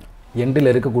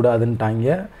எண்டில் இருக்கக்கூடாதுன்ட்டாங்க.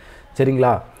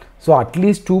 சரிங்களா? So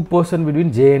at least 2%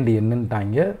 between J and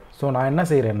என்னன்ட்டாங்க. So நான் என்ன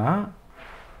செய்கிறேன்னா,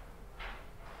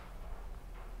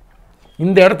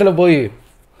 இந்த இடத்துல போய்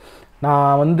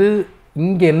நான் வந்து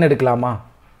இங்கே என்ன எடுக்கலாமா,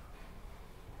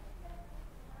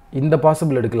 இந்த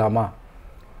பாசிபிள் எடுக்கலாமா,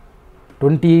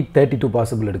 28, 32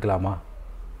 பாசிபிள் எடுக்கலாமா,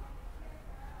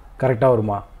 கரெக்டாக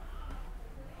வருமா,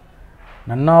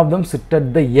 none of them sit at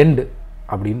the end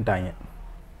அப்படின்ட்டாங்க.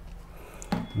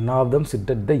 none of them sit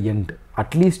at the end,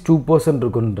 at least 2%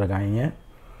 இருக்குன்றாங்க.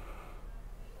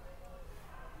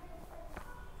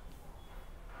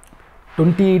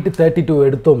 டுவெண்ட்டி 32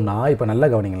 எடுத்தோம்னா, இப்போ நல்லா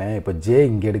கவனிங்களேன், இப்போ ஜே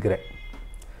இங்கே எடுக்கிறேன்,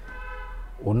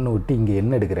 ஒன்று விட்டு இங்கே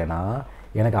என்ன எடுக்கிறேன்னா,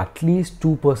 எனக்கு அட்லீஸ்ட்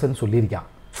 2% சொல்லியிருக்கான்.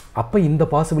 அப்போ இந்த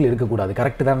பாசிபிள் எடுக்கக்கூடாது.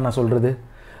 கரெக்டு தானே நான் சொல்கிறது?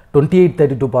 28,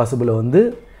 32 பாசிபிளை வந்து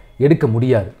எடுக்க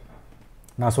முடியாது.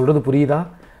 நான் சொல்கிறது புரியுதா?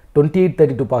 28,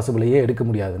 32 பாசிபிளையே எடுக்க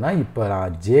முடியாதுன்னா, இப்போ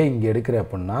நான் ஜே இங்கே எடுக்கிறேன்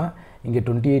அப்படின்னா, இங்கே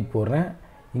 28 போடுறேன்,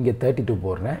 இங்கே 32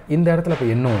 போடுறேன், இந்த இடத்துல இப்போ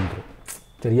என்ன வந்துடும்.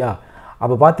 சரியா?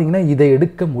 அப்போ பார்த்தீங்கன்னா இதை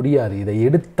எடுக்க முடியாது. இதை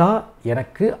எடுத்தால்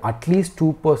எனக்கு அட்லீஸ்ட்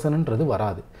 2%ன்றது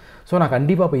வராது. ஸோ நான்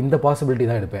கண்டிப்பாக இப்போ இந்த பாசிபிலிட்டி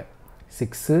தான் எடுப்பேன்.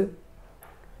 6,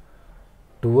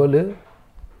 12,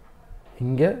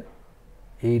 இங்கே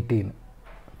 18,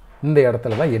 இந்த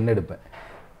இடத்துல தான் என்ன எடுப்பேன்.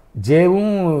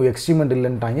 ஜேவும் எக்ஸ்ட்ரீமெண்ட்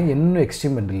இல்லைன்ட்டாங்க, இன்னும்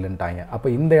எக்ஸ்ட்ரீமெண்ட் இல்லைன்ட்டாங்க. அப்போ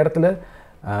இந்த இடத்துல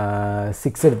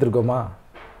 6 எடுத்துருக்கோமா,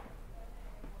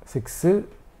 6,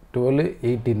 12,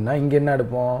 18னா இங்கே என்ன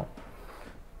எடுப்போம்,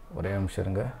 ஒரே நிமிஷம்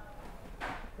இருங்க,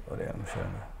 ஒரு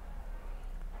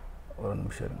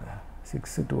நிமிஷம் இருங்க,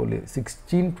 6, 12,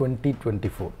 16, 20,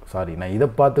 24, சாரி நான் இதை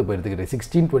பார்த்து இப்போ எடுத்துக்கிட்டேன்.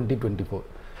 16, 20, 24,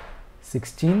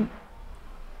 16,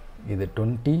 இது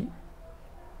 20,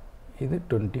 இது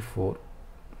 24,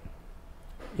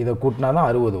 இதை கூட்டினா தான்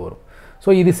 60 வரும். ஸோ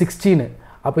இது 16,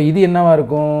 அப்போ இது என்னவாக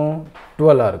இருக்கும்,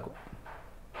 12ஆக இருக்கும்.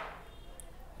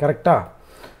 கரெக்டாக?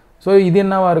 ஸோ இது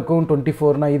என்னவாக இருக்கும்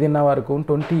 24னா இது என்னவாக இருக்கும்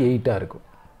 28ஆக இருக்கும்.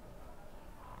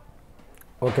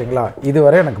 ஓகேங்களா,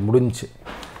 இதுவரை எனக்கு முடிஞ்சு.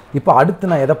 இப்போ அடுத்து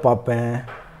நான் எதை பார்ப்பேன்,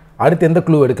 அடுத்து எந்த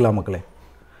க்ளூ எடுக்கலாம் மக்களே?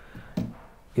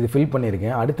 இது ஃபில்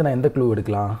பண்ணியிருக்கேன். அடுத்து நான் எந்த க்ளூ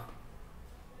எடுக்கலாம்,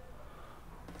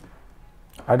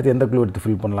 அடுத்து எந்த க்ளூ எடுத்து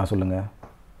ஃபில் பண்ணலாம் சொல்லுங்கள்?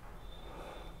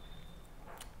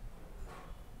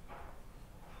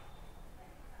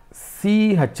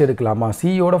 சிஹெச் எடுக்கலாமா?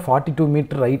 சியோட 42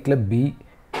 மீட்டர் ரைட்டில் பி,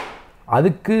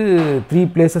 அதுக்கு 3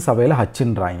 பிளேசஸ் அவையில்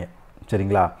ஹச்சுன்றாங்க.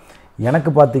 சரிங்களா, எனக்கு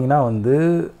பார்த்தீங்கன்னா வந்து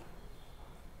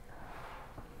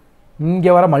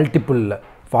இங்கே வர மல்டிப்புளில்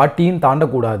 40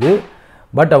 தாண்டக்கூடாது.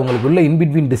 பட் அவங்களுக்குள்ள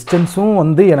இன்பிட்வீன் டிஸ்டன்ஸும்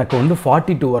வந்து எனக்கு வந்து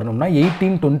 42 வரணும்னா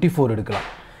 18 24 எடுக்கலாம்.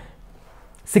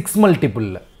 6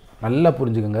 மல்டிப்புளில் நல்லா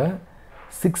புரிஞ்சுக்கோங்க,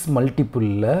 6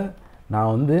 மல்டிப்புளில்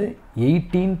நான் வந்து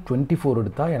 18 24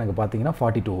 எடுத்தால் எனக்கு பார்த்தீங்கன்னா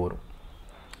 42 வரும்.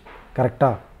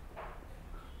 கரெக்டாக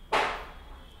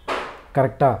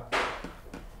கரெக்டாக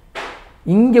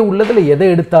இங்கே உள்ளதில் எதை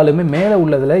எடுத்தாலுமே மேலே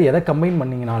உள்ளதில் எதை கம்பைன்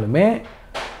பண்ணிங்கனாலுமே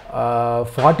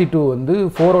 42 வந்து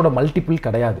 4ஓட மல்டிபிள்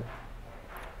கிடையாது.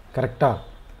 கரெக்டாக?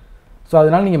 ஸோ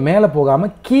அதனால் நீங்கள் மேலே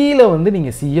போகாமல் கீழே வந்து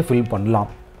நீங்கள் சியை ஃபில் பண்ணலாம்.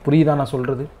 புரியுதா நான்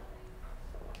சொல்கிறது?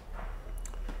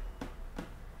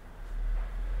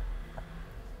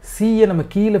 சியை நம்ம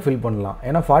கீழே ஃபில் பண்ணலாம்.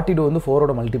 ஏன்னா 42 வந்து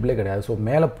 4ஓட மல்டிபிளே கிடையாது. ஸோ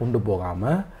மேலே கொண்டு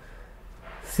போகாமல்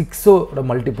 6ஓட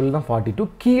மல்டிபிள் தான் 42,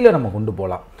 கீழே நம்ம கொண்டு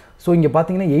போகலாம். ஸோ இங்கே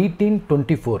பார்த்தீங்கன்னா 18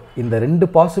 24 இந்த 2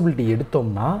 பாசிபிலிட்டி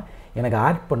எடுத்தோம்னா எனக்கு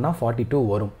ஆட் பண்ணால் 42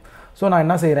 வரும். ஸோ நான்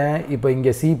என்ன செய்கிறேன், இப்போ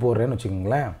இங்கே சி போடுறேன்னு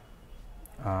வச்சுக்கோங்களேன்.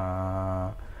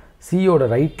 சியோட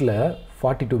ரைட்டில்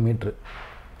 42 மீட்ரு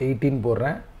 18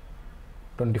 போடுறேன்,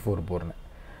 24 போடுறேன்.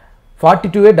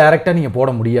 42வே டைரெக்டாக நீங்கள்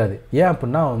போட முடியாது. ஏன்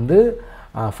அப்படின்னா வந்து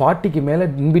 40க்கு மேலே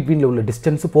இன்பிட்வீனில் உள்ள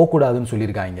டிஸ்டன்ஸு போகக்கூடாதுன்னு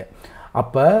சொல்லியிருக்காங்க.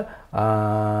 அப்போ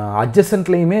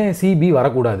அட்ஜசன்ட்லேயுமே சிபி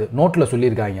வரக்கூடாது, நோட்டில்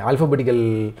சொல்லியிருக்காங்க. ஆல்ஃபபெட்டிக்கல்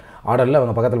ஆர்டரில்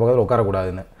அவங்க பக்கத்தில்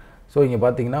உட்காரக்கூடாதுன்னு. ஸோ இங்கே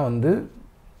பார்த்தீங்கன்னா வந்து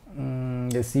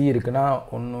இங்கே சி இருக்குன்னா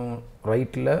ஒன்று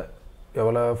ரைட்டில்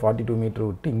எவ்வளோ 42 மீட்ரு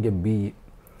விட்டு இங்கே பி,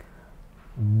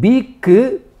 பிக்கு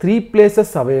 3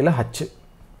 பிளேசஸ் அவையில் ஹச்.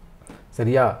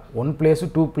 சரியா, 1 பிளேஸு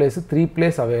 2 பிளேஸு 3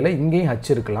 பிளேஸ் அவையில் இங்கேயும்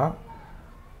ஹச் இருக்கலாம்.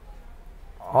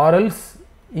 ஆர்எல்ஸ்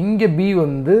இங்கே பி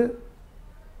வந்து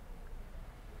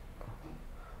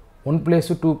 1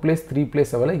 பிளேஸு 2 பிளேஸ் 3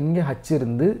 பிளேஸ் அவையில் இங்கே ஹச்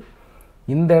இருந்து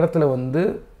இந்த இடத்துல வந்து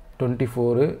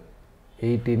 24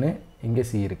 18 இங்கே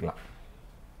சி இருக்கலாம்.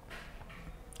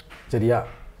 சரியா,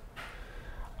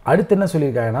 அடுத்து என்ன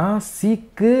சொல்லியிருக்காங்கன்னா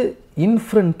சிக்கு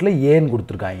இன்ஃப்ரண்ட்டில் ஏன்னு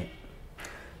கொடுத்துருக்காங்க.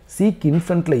 சிக்கு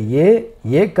இன்ஃப்ரண்ட்டில்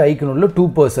ஏக்கு ஐக்கனுள்ள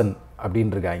 2%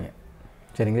 அப்படின்னு இருக்காங்க.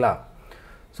 சரிங்களா,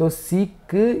 ஸோ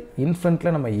சிக்கு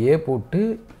இன்ஃப்ரண்ட்டில் நம்ம ஏ போட்டு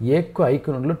ஏக்கு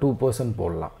ஐக்கனுள்ள 2%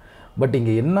 போடலாம். பட்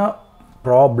இங்கே என்ன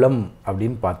ப்ராப்ளம்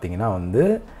அப்படின்னு பார்த்தீங்கன்னா வந்து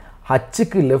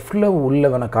ஹச்சுக்கு லெஃப்டில்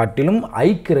உள்ளவனை காட்டிலும்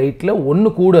ஐக்கு ரைட்டில்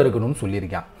 1 கூட இருக்கணும்னு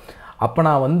சொல்லியிருக்கான். அப்போ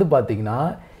நான் வந்து பார்த்தீங்கன்னா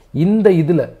இந்த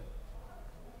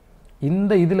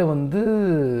இதில் வந்து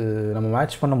நம்ம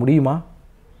மேட்ச் பண்ண முடியுமா?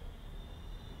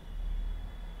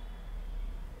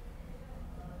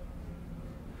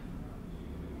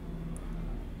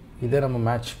 இதை நம்ம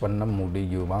மேட்ச் பண்ண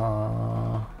முடியுமா?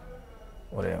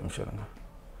 ஒரே நிமிஷம் இருங்க.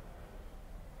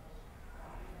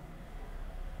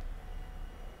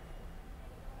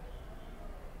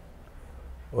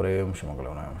 ஒரே நிமிஷம் மக்களே,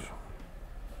 ஒரே நிமிஷம்.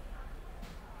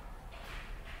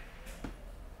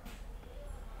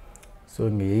 ஸோ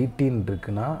இங்கே 18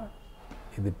 இருக்குன்னா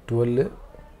இது 12,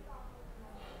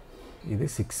 இது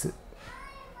 6.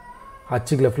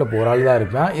 ஹச்சுக்கு லெஃப்டில் போகிற ஆள் தான்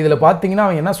இருப்பேன். இதில் பார்த்தீங்கன்னா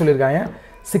அவங்க என்ன சொல்லியிருக்காங்க,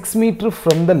 6 metre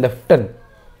from the left hand.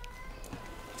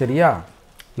 சரியா,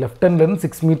 லெஃப்ட் ஹேண்ட்லேருந்து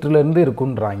 6 மீட்டர்லேருந்து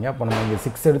இருக்குன்றாங்க. அப்போ நம்ம இங்கே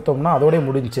 6 எடுத்தோம்னா அதோடய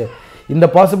முடிஞ்சு. இந்த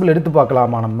பாசிபிள் எடுத்து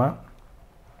பார்க்கலாமா நம்ம?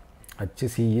 ஹச்சு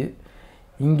சி,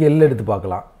 இங்கே எல் எடுத்து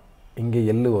பார்க்கலாம். இங்கே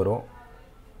எல் வரும்,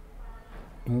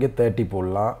 இங்கே 30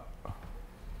 போடலாம்.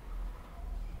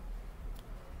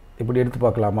 இப்படி எடுத்து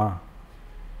பார்க்கலாமா?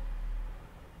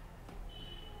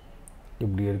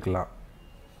 இப்படி எடுக்கலாம்.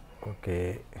 ஓகே,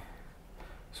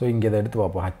 ஸோ இங்கே இதை எடுத்து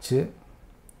பார்ப்போம். ஹச்சு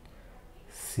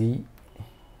சி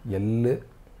எல்லு,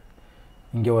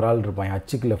 இங்கே ஒரு ஆள் இருப்பாங்க.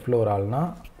 ஹச்சுக்கு லெஃப்டில் ஒரு ஆள்னா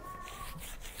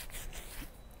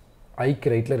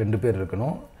ஐக்கு ரைட்டில் 2 பேர்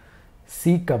இருக்கணும்.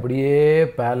 சிக்கு அப்படியே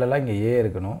பேரலாக இங்கே ஏ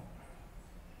இருக்கணும்.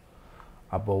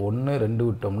 அப்போ 1 2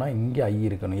 விட்டோம்னா இங்கே ஐ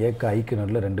இருக்கணும். ஏக்கு ஐக்கு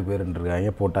நடுவில் 2 பேர்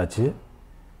இருக்காங்க. போட்டாச்சு.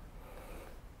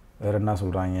 வேறு என்ன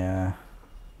சொல்கிறாங்க,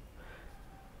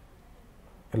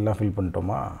 எல்லாம் ஃபில்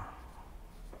பண்ணிட்டோமா?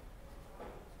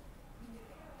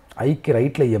 ஐக்கு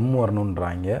ரைட்டில் எம்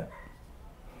வரணுன்றாங்க.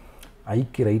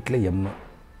 ஐக்கு ரைட்டில் எம்,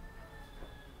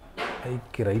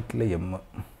 ஐக்கு ரைட்டில் எம்.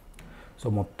 ஸோ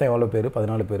மொத்தம் எவ்வளோ பேர்?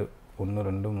 14 பேர். 1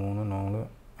 2 3 4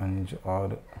 5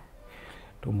 6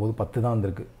 9 10 தான்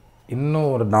வந்திருக்கு.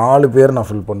 இன்னும் ஒரு 4 பேர் நான்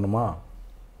ஃபில் பண்ணுமா?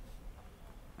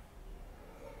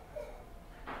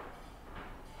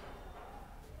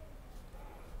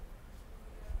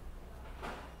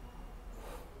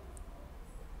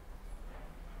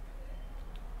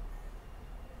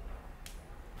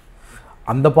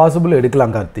 அந்த பாசிபிள்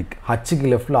எடுக்கலாம் கார்த்திக். ஹச்சுக்கு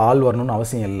லெஃப்டில் ஆள் வரணும்னு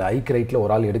அவசியம் இல்லை. ஐக்கு ரைட்டில்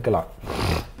ஒரு ஆள் எடுக்கலாம்.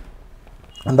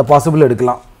 அந்த பாசிபிள்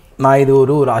எடுக்கலாம். நான் இது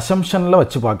ஒரு அசம்ஷனில்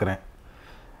வச்சு பார்க்குறேன்.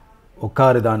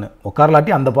 உட்காருதான்னு.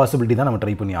 உட்காரலாட்டி அந்த பாசிபிலிட்டி தான் நம்ம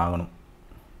ட்ரை பண்ணி ஆகணும்.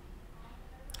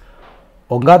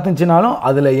 உட்காந்துச்சுனாலும்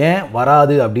அதில் ஏன்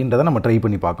வராது அப்படின்றத நம்ம ட்ரை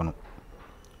பண்ணி பார்க்கணும்.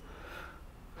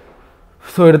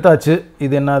 ஸோ எடுத்தாச்சு.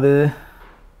 இது என்னது?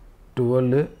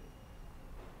 12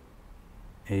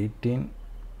 18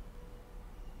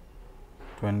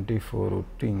 24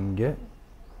 விட்டு இங்கே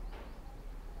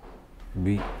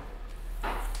பி.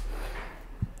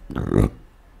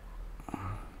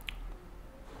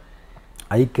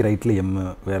 ஐக்கு ரைட்டில் எம்.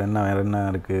 வேறு என்ன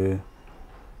இருக்குது?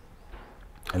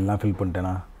 எல்லாம் ஃபில்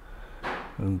பண்ணிட்டேனா?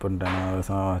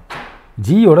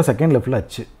 ஜியோட செகண்ட் லெஃப்டில்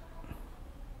ஹச்சு.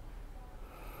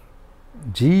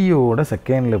 ஜியோட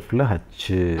செகண்ட் லெஃப்டில்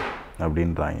ஹச்சு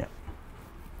அப்படின்றாங்க.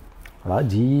 அதாவது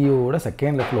ஜியோட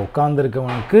செகண்ட் லெஃப்டில்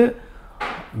உட்காந்துருக்கவனுக்கு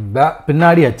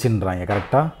பின்னாடி ஹச்சுன்றாங்க.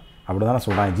 கரெக்டாக அப்படி தானே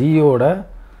சொல்கிறாங்க.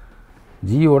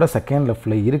 ஜியோட செகண்ட்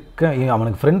லெஃப்டில் இருக்க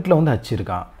அவனுக்கு ஃப்ரண்ட்டில் வந்து ஹச்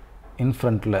இருக்கான், இன்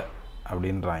ஃப்ரண்ட்டில்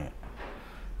அப்படின்றாங்க.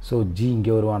 ஸோ ஜி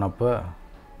இங்கே வருவானப்போ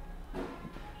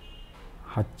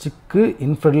ஹச்சுக்கு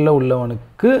இன்ஃப்ரண்ட்டில்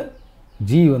உள்ளவனுக்கு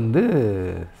ஜி வந்து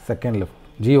செகண்ட் லெஃப்ட்,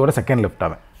 ஜியோட செகண்ட் லெஃப்ட்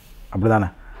அவன். அப்படி தானே?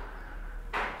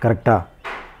 கரெக்டாக?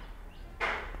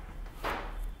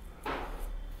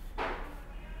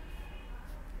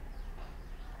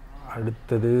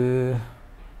 அடுத்தது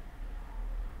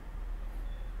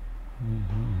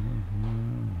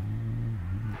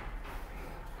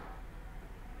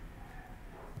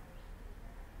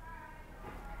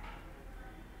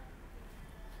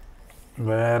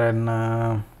வேறு என்ன?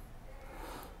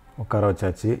 உட்கார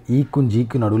வச்சாச்சு. ஈக்கும்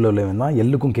ஜிக்கும் நடுவில் உள்ளவன் தான்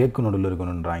எல்லுக்கும் கேக்கும் நடுவில்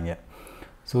இருக்கணுன்றாங்க.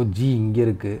 ஸோ ஜி இங்கே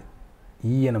இருக்குது.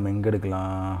 ஈயை நம்ம எங்கே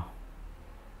எடுக்கலாம்?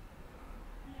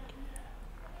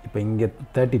 இப்போ இங்கே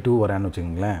 32 வரான்னு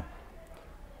வச்சுக்கோங்களேன்.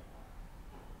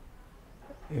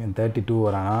 இவன் 32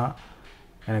 வரானா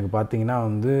எனக்கு பார்த்தீங்கன்னா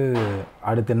வந்து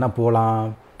அடுத்து என்ன போகலாம்?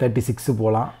 36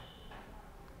 போகலாம்.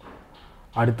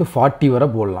 அடுத்து 40 வரை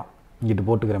போடலாம். இங்கிட்டு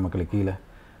போட்டுக்கிறேன் மக்களுக்கு. கீழே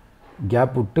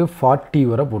கேப் விட்டு 40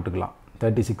 வரை போட்டுக்கலாம்.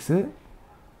 36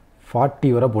 40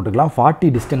 வரை போட்டுக்கலாம்.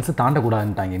 40 டிஸ்டன்ஸு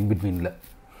தாண்டக்கூடாதுன்ட்டாங்க இன்பிட்வீனில்.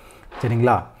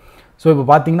 சரிங்களா? ஸோ இப்போ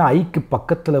பார்த்தீங்கன்னா ஐக்கு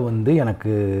பக்கத்தில் வந்து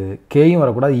எனக்கு கேயும்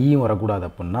வரக்கூடாது, ஈயும் வரக்கூடாது.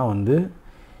 அப்படின்னா வந்து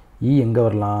ஈ எங்கே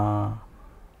வரலாம்?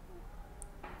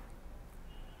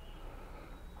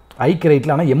 ஐக்கு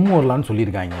ரைட்டில் ஆனால் எம் வரலான்னு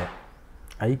சொல்லியிருக்காங்க.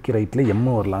 ஐக்கு ரைட்டில் எம்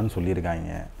வரலான்னு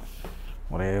சொல்லியிருக்காங்க.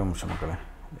 ஒரே நிமிஷம் மக்களே,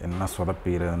 என்ன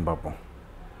சொதப்பிடுறதுன்னு பார்ப்போம்.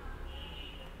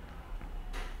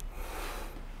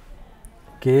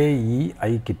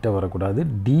 கேஇஐ கிட்ட வரக்கூடாது.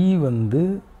 டி வந்து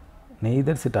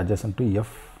neither chit adjacent to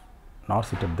F நார்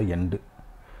chit at the end.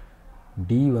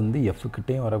 D வந்து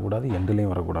எஃப்கிட்டையும் வரக்கூடாது,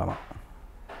 எண்டுலேயும் வரக்கூடாதான்.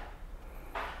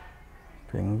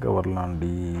 எங்கே வரலாம்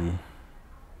டி?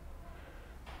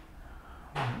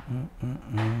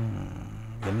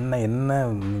 என்ன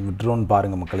விட்றோன்னு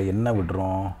பாருங்கள் மக்களை. என்ன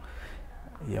விட்றோம்?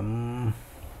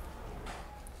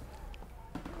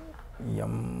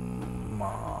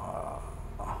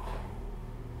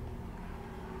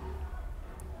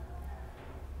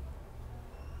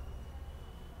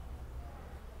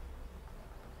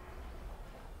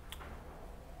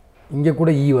 இங்கே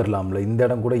கூட ஈ வரலாம்ல. இந்த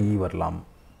இடம் கூட ஈ வரலாம்.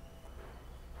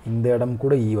 இந்த இடம்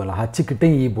கூட ஈ வரலாம். ஹச்சுக்கிட்டே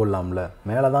ஈ போடலாம்ல.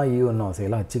 மேலே தான் ஈ ஒன்றும் அவசியம்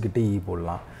இல்லை. ஹச்சுக்கிட்டே ஈ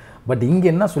போடலாம். பட் இங்கே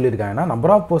என்ன சொல்லியிருக்காங்கன்னா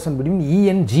number of person between E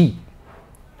and G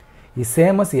is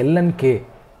same as L and K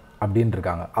அப்படின்னு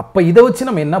இருக்காங்க. அப்போ இதை வச்சு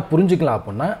நம்ம என்ன புரிஞ்சுக்கலாம்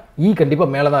அப்படின்னா ஈ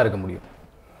கண்டிப்பாக மேலே தான் இருக்க முடியும்.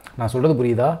 நான் சொல்கிறது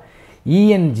புரியுதா? இ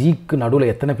அண்ட் ஜிக்கு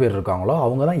நடுவில் எத்தனை பேர் இருக்காங்களோ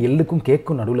அவங்க தான் எல்லுக்கும்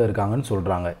கேக்கும் நடுவில் இருக்காங்கன்னு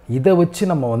சொல்கிறாங்க. இதை வச்சு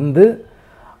நம்ம வந்து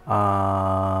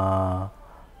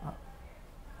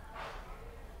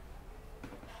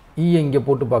ஈ இங்கே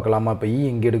போட்டு பார்க்கலாமா? இப்போ ஈ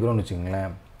இங்கே எடுக்கிறோன்னு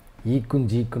வச்சுக்கோங்களேன். ஈக்கும்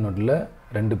ஜிக்கும் நடுவில்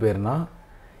 2 பேர்னா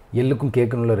எல்லுக்கும்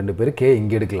கேக்கும் நடுவில் 2 பேர், கே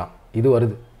இங்கே எடுக்கலாம். இது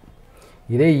வருது.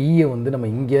 இதே ஈயை வந்து நம்ம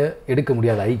இங்கே எடுக்க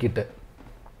முடியாது. ஐ கிட்ட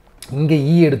இங்கே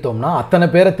ஈ எடுத்தோம்னா அத்தனை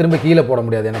பேரை திரும்ப கீழே போட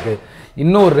முடியாது. எனக்கு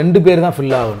இன்னும் ஒரு 2 பேர் தான்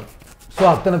ஃபில் ஆகணும். ஸோ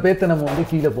அத்தனை பேர்த்த நம்ம வந்து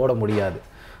கீழே போட முடியாது.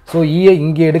 ஸோ ஈயை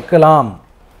இங்கே எடுக்கலாம்.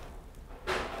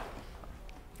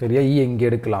 சரியா? ஈயை இங்கே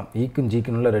எடுக்கலாம். ஈக்கும்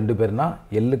ஜிக்கும் நடுவில் 2 பேர்னா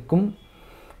எல்லுக்கும்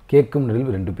கேக்கும்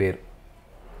நடுவில் 2 பேர்.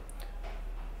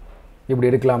 இப்படி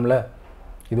எடுக்கலாம்ல.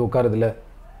 இது உட்காருதில்ல.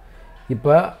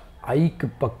 இப்போ ஐக்கு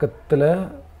பக்கத்தில்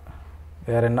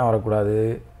வேறு என்ன வரக்கூடாது?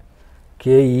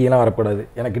 கேஇலாம் வரக்கூடாது.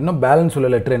 எனக்கு இன்னும் பேலன்ஸ் உள்ள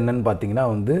லெட்டர் என்னன்னு பார்த்தீங்கன்னா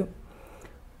வந்து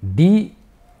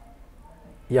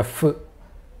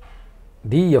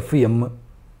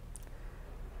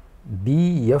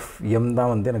டிஎஃப்எம்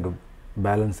தான் வந்து எனக்கு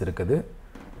பேலன்ஸ் இருக்குது.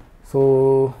 So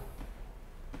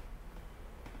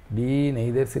D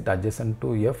neither chit adjacent to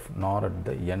F nor at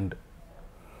the end.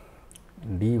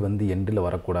 D வந்து எண்டில்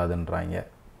வரக்கூடாதுன்றாங்க.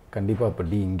 கண்டிப்பாக இப்போ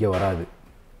டி இங்கே வராது.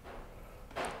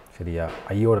 சரியா?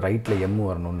 ஐயோட ரைட்டில் எம்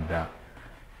வரணுன்றேன்.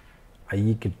 ஐ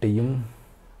கிட்டையும்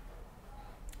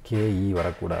கேஇ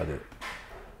வரக்கூடாது.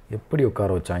 எப்படி உட்கார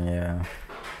வச்சாங்க?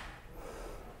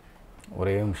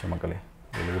 ஒரே நிமிஷம் மக்களே,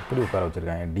 இதில் எப்படி உட்கார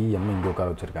வச்சுருக்காங்க? டிஎம் இங்கே உட்கார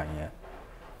வச்சுருக்காங்க.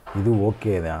 இது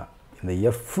ஓகே தான். இந்த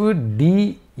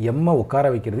எஃப்டிஎம்மை உட்கார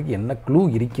வைக்கிறதுக்கு என்ன க்ளூ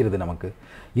இருக்கிறது நமக்கு?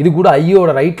 இது கூட ஐயோட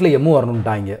ரைட்டில் எம்மு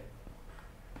வரணுன்ட்டாங்க.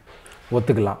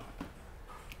 ஒத்துக்கலாம்.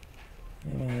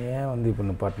 ஏன் வந்து இப்போ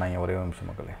நிப்பாட்டினாங்க? ஒரே நிமிஷம்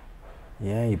மக்களே,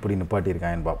 ஏன் இப்படி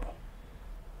நிப்பாட்டியிருக்காங்கன்னு பார்ப்போம்.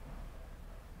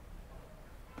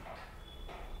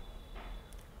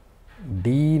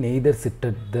 D neither chit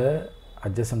at the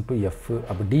adjacent to F.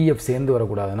 அப்போ டிஎஃப் சேர்ந்து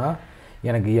வரக்கூடாதுன்னா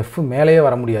எனக்கு எஃப் மேலேயே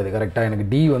வர முடியாது. கரெக்டாக எனக்கு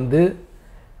டி வந்து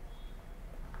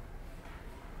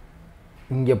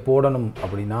இங்கே போடணும்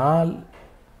அப்படின்னா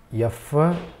எஃப்பை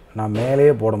நான்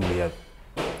மேலேயே போட முடியாது.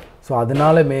 ஸோ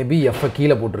அதனால மேபி எஃப்பை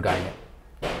கீழே போட்டிருக்காங்க.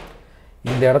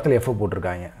 இந்த இடத்துல எஃப்பை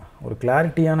போட்டிருக்காங்க. ஒரு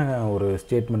கிளாரிட்டியான ஒரு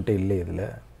ஸ்டேட்மெண்ட்டே இல்லை இதில்.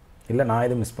 இல்லை நான்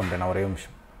எதுவும் மிஸ் பண்ணுறேன். நான் ஒரே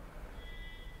நிமிஷம்.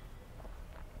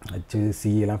 ஹச் சி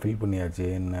எல்லாம் ஃபில் பண்ணியாச்சு.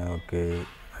 என்ன ஓகே.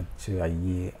 ஹச் ஐ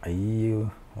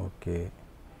ஓகே.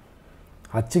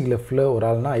 ஹச்சுக்கு லெஃப்டில் ஒரு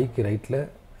ஆள்னா ஐக்கு ரைட்டில்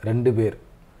 2 பேர்.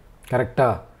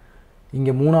 கரெக்டாக?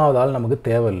 இங்கே 3வது ஆள் நமக்கு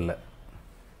தேவையில்லை.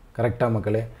 கரெக்டாக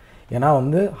மக்களே? ஏன்னா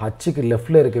வந்து ஹச்சுக்கு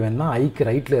லெஃப்டில் இருக்க வேணும்னா ஐக்கு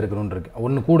ரைட்டில் இருக்கணும்னு இருக்கு.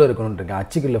 ஒன்று கூட இருக்கணும்னு இருக்கு.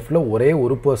 ஹச்சுக்கு லெஃப்டில் ஒரே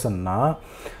ஒரு பர்சன்னா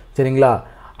சரிங்களா,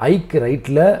 ஐக்கு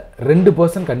ரைட்டில் 2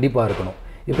 பர்சன் கண்டிப்பாக இருக்கணும்.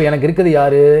 இப்போ எனக்கு இருக்கிறது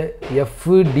யார்?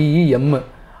 எஃப்டிஎம்.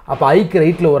 அப்போ ஐக்கு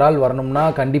ரைட்டில் ஒரு ஆள் வரணும்னா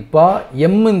கண்டிப்பாக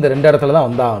எம் இந்த 2 இடத்துல தான்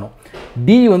வந்தாகணும்.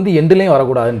 டி வந்து எண்டுலேயும்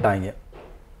வரக்கூடாதுன்ட்டாங்க.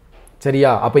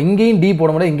 சரியா? அப்போ இங்கேயும் டி போட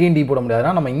முடியாது, இங்கேயும் டி போட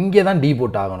முடியாதுன்னா நம்ம இங்கே தான் டி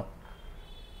போட்டு ஆகணும்.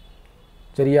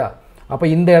 சரியா? அப்போ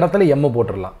இந்த இடத்துல எம்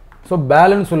போட்டுடலாம். ஸோ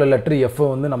பேலன்ஸ் உள்ள லெட்டர் எஃப்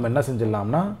வந்து நம்ம என்ன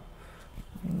செஞ்சிடலாம்னா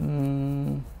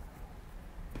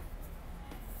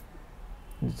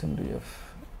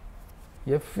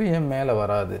எஃப் ஏன் மேலே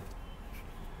வராது?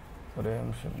 ஒரே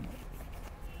நிமிஷம்.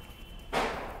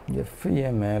 எஃப்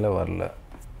ஏன் மேலே வரல?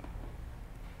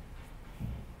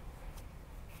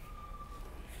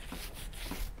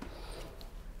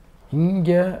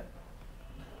 இங்கே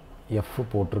எஃப்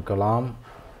போட்டிருக்கலாம்,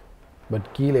 பட்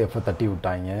கீழே எஃப்பை தட்டி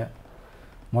விட்டாங்க.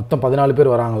 மொத்தம் 14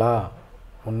 பேர் வராங்களா?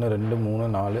 1 2 3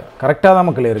 4 கரெக்டாக தான்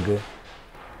மக்களே இருக்குது.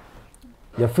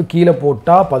 எஃப் கீழே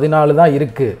போட்டால் 14 தான்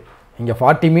இருக்குது. இங்கே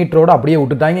 40 மீட்டரோடு அப்படியே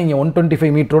விட்டுட்டாங்க. இங்கே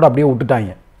 125 மீட்டரோடு அப்படியே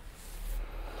விட்டுட்டாங்க.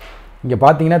 இங்கே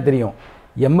பார்த்தீங்கன்னா தெரியும்,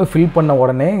 எம் ஃபில் பண்ண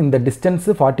உடனே இந்த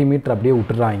டிஸ்டன்ஸு 40 மீட்டர் அப்படியே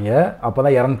விட்டுறாங்க. அப்போ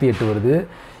தான் 208 வருது.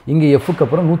 இங்கே எஃப்க்கு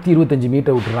அப்புறம் 125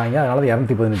 மீட்டர் விட்டுறாங்க. அதனால தான்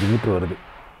 215 மீட்டர் வருது.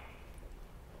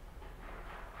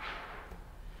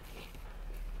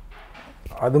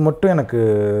 அது மட்டும் எனக்கு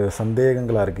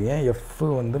சந்தேகங்களாக இருக்குது. ஏன் எஃப்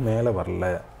வந்து மேலே வரல?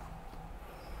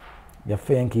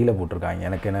 எஃப் ஏன் கீழே போட்டிருக்காங்க?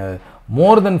 எனக்கு என்ன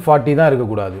மோர் தென் 40 தான்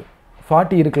இருக்கக்கூடாது.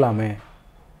 40 இருக்கலாமே.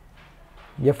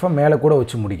 எஃப்ஐ மேலே கூட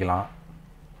வச்சு முடிக்கலாம்.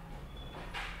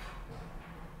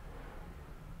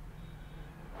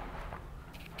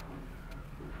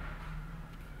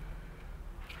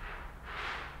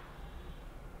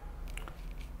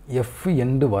 எஃப்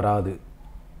எண்டு வராது.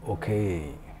 ஓகே,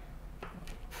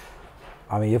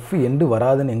 அவன் எஃப் எண்டு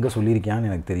வராதுன்னு எங்கே சொல்லியிருக்கான்னு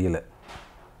எனக்கு தெரியல.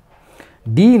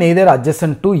 D neither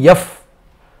adjacent to F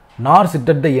நார்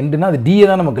சிட் அட் த எண்டுன்னா அது டியை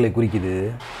தான் மக்களை குறிக்குது.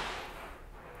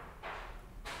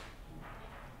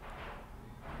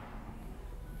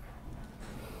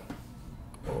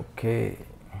 ஓகே,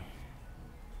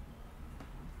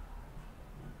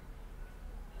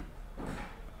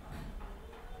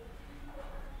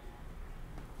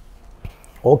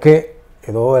 ஓகே,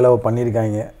 ஏதோ எல்லாம்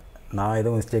பண்ணியிருக்காங்க. நான்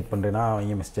எதுவும் மிஸ்டேக் பண்ணுறேன்னா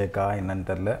அவங்க மிஸ்டேக்கா என்னன்னு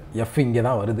தெரில. எஃப் இங்கே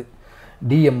தான் வருது.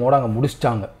 டிஎம்மோடு அங்கே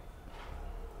முடிச்சிட்டாங்க.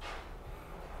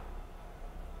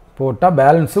 போட்டால்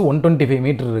பேலன்ஸு 125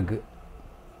 மீட்டர் இருக்குது.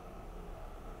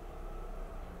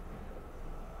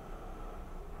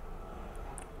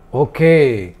 ஓகே,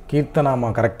 கீர்த்தனாமா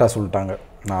கரெக்டாக சொல்லிட்டாங்க.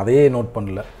 நான் அதையே நோட்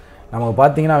பண்ணல. நமக்கு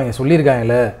பார்த்தீங்கன்னா அவங்க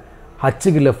சொல்லியிருக்காங்கல்ல,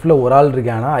 ஹச்சுக்கு லெஃப்டில் ஒரு ஆள்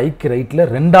இருக்காங்கன்னா ஐக்கு ரைட்டில்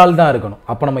 2 ஆள் தான் இருக்கணும்.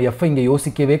 அப்போ நம்ம எஃப்ஐ இங்கே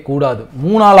யோசிக்கவே கூடாது.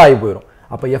 3 ஆள் ஆகி போயிடும்.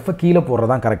 அப்போ எஃப்ஐ கீழே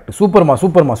போடுறது தான் கரெக்டு. சூப்பர்மா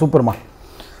சூப்பர்மா சூப்பர்மா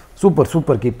சூப்பர்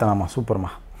சூப்பர் கீர்த்தனாமா சூப்பர்மா.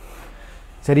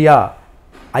 சரியா?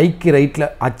 ஐக்கு ரைட்டில்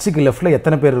ஹச்சுக்கு லெஃப்டில்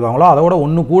எத்தனை பேர் இருக்காங்களோ அதோட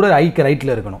ஒன்று கூட ஐக்கு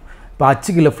ரைட்டில் இருக்கணும். இப்போ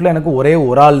ஹச்சுக்கு லெஃப்டில் எனக்கு ஒரே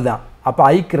ஒரு ஆள் தான். அப்போ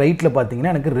ஐக்கு ரைட்டில்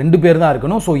பார்த்தீங்கன்னா எனக்கு 2 பேர் தான்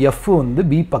இருக்கணும். ஸோ எஃப் வந்து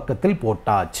பி பக்கத்தில்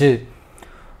போட்டாச்சு.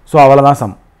 ஸோ அவ்வளோதான்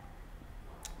சம்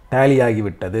டேலி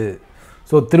ஆகிவிட்டது.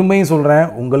 ஸோ திரும்பியும் சொல்கிறேன்,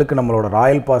 உங்களுக்கு நம்மளோட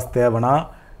ராயல் பாஸ் தேவைன்னா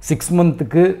 6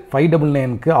 மந்த்துக்கு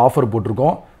 599க்கு ஆஃபர்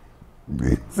போட்டிருக்கோம்.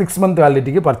 6 மந்த்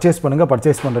வேலிடிட்டிக்கு பர்ச்சேஸ் பண்ணுங்கள்.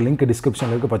 பர்ச்சேஸ் பண்ணுற லிங்க்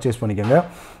டிஸ்கிரிப்ஷனில் இருக்குது, பர்ச்சேஸ் பண்ணிக்கோங்க.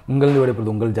 உங்களுக்கு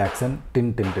விடைபெறுவது உங்கள் ஜாக்சன்.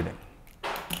 டின் டின் டின்.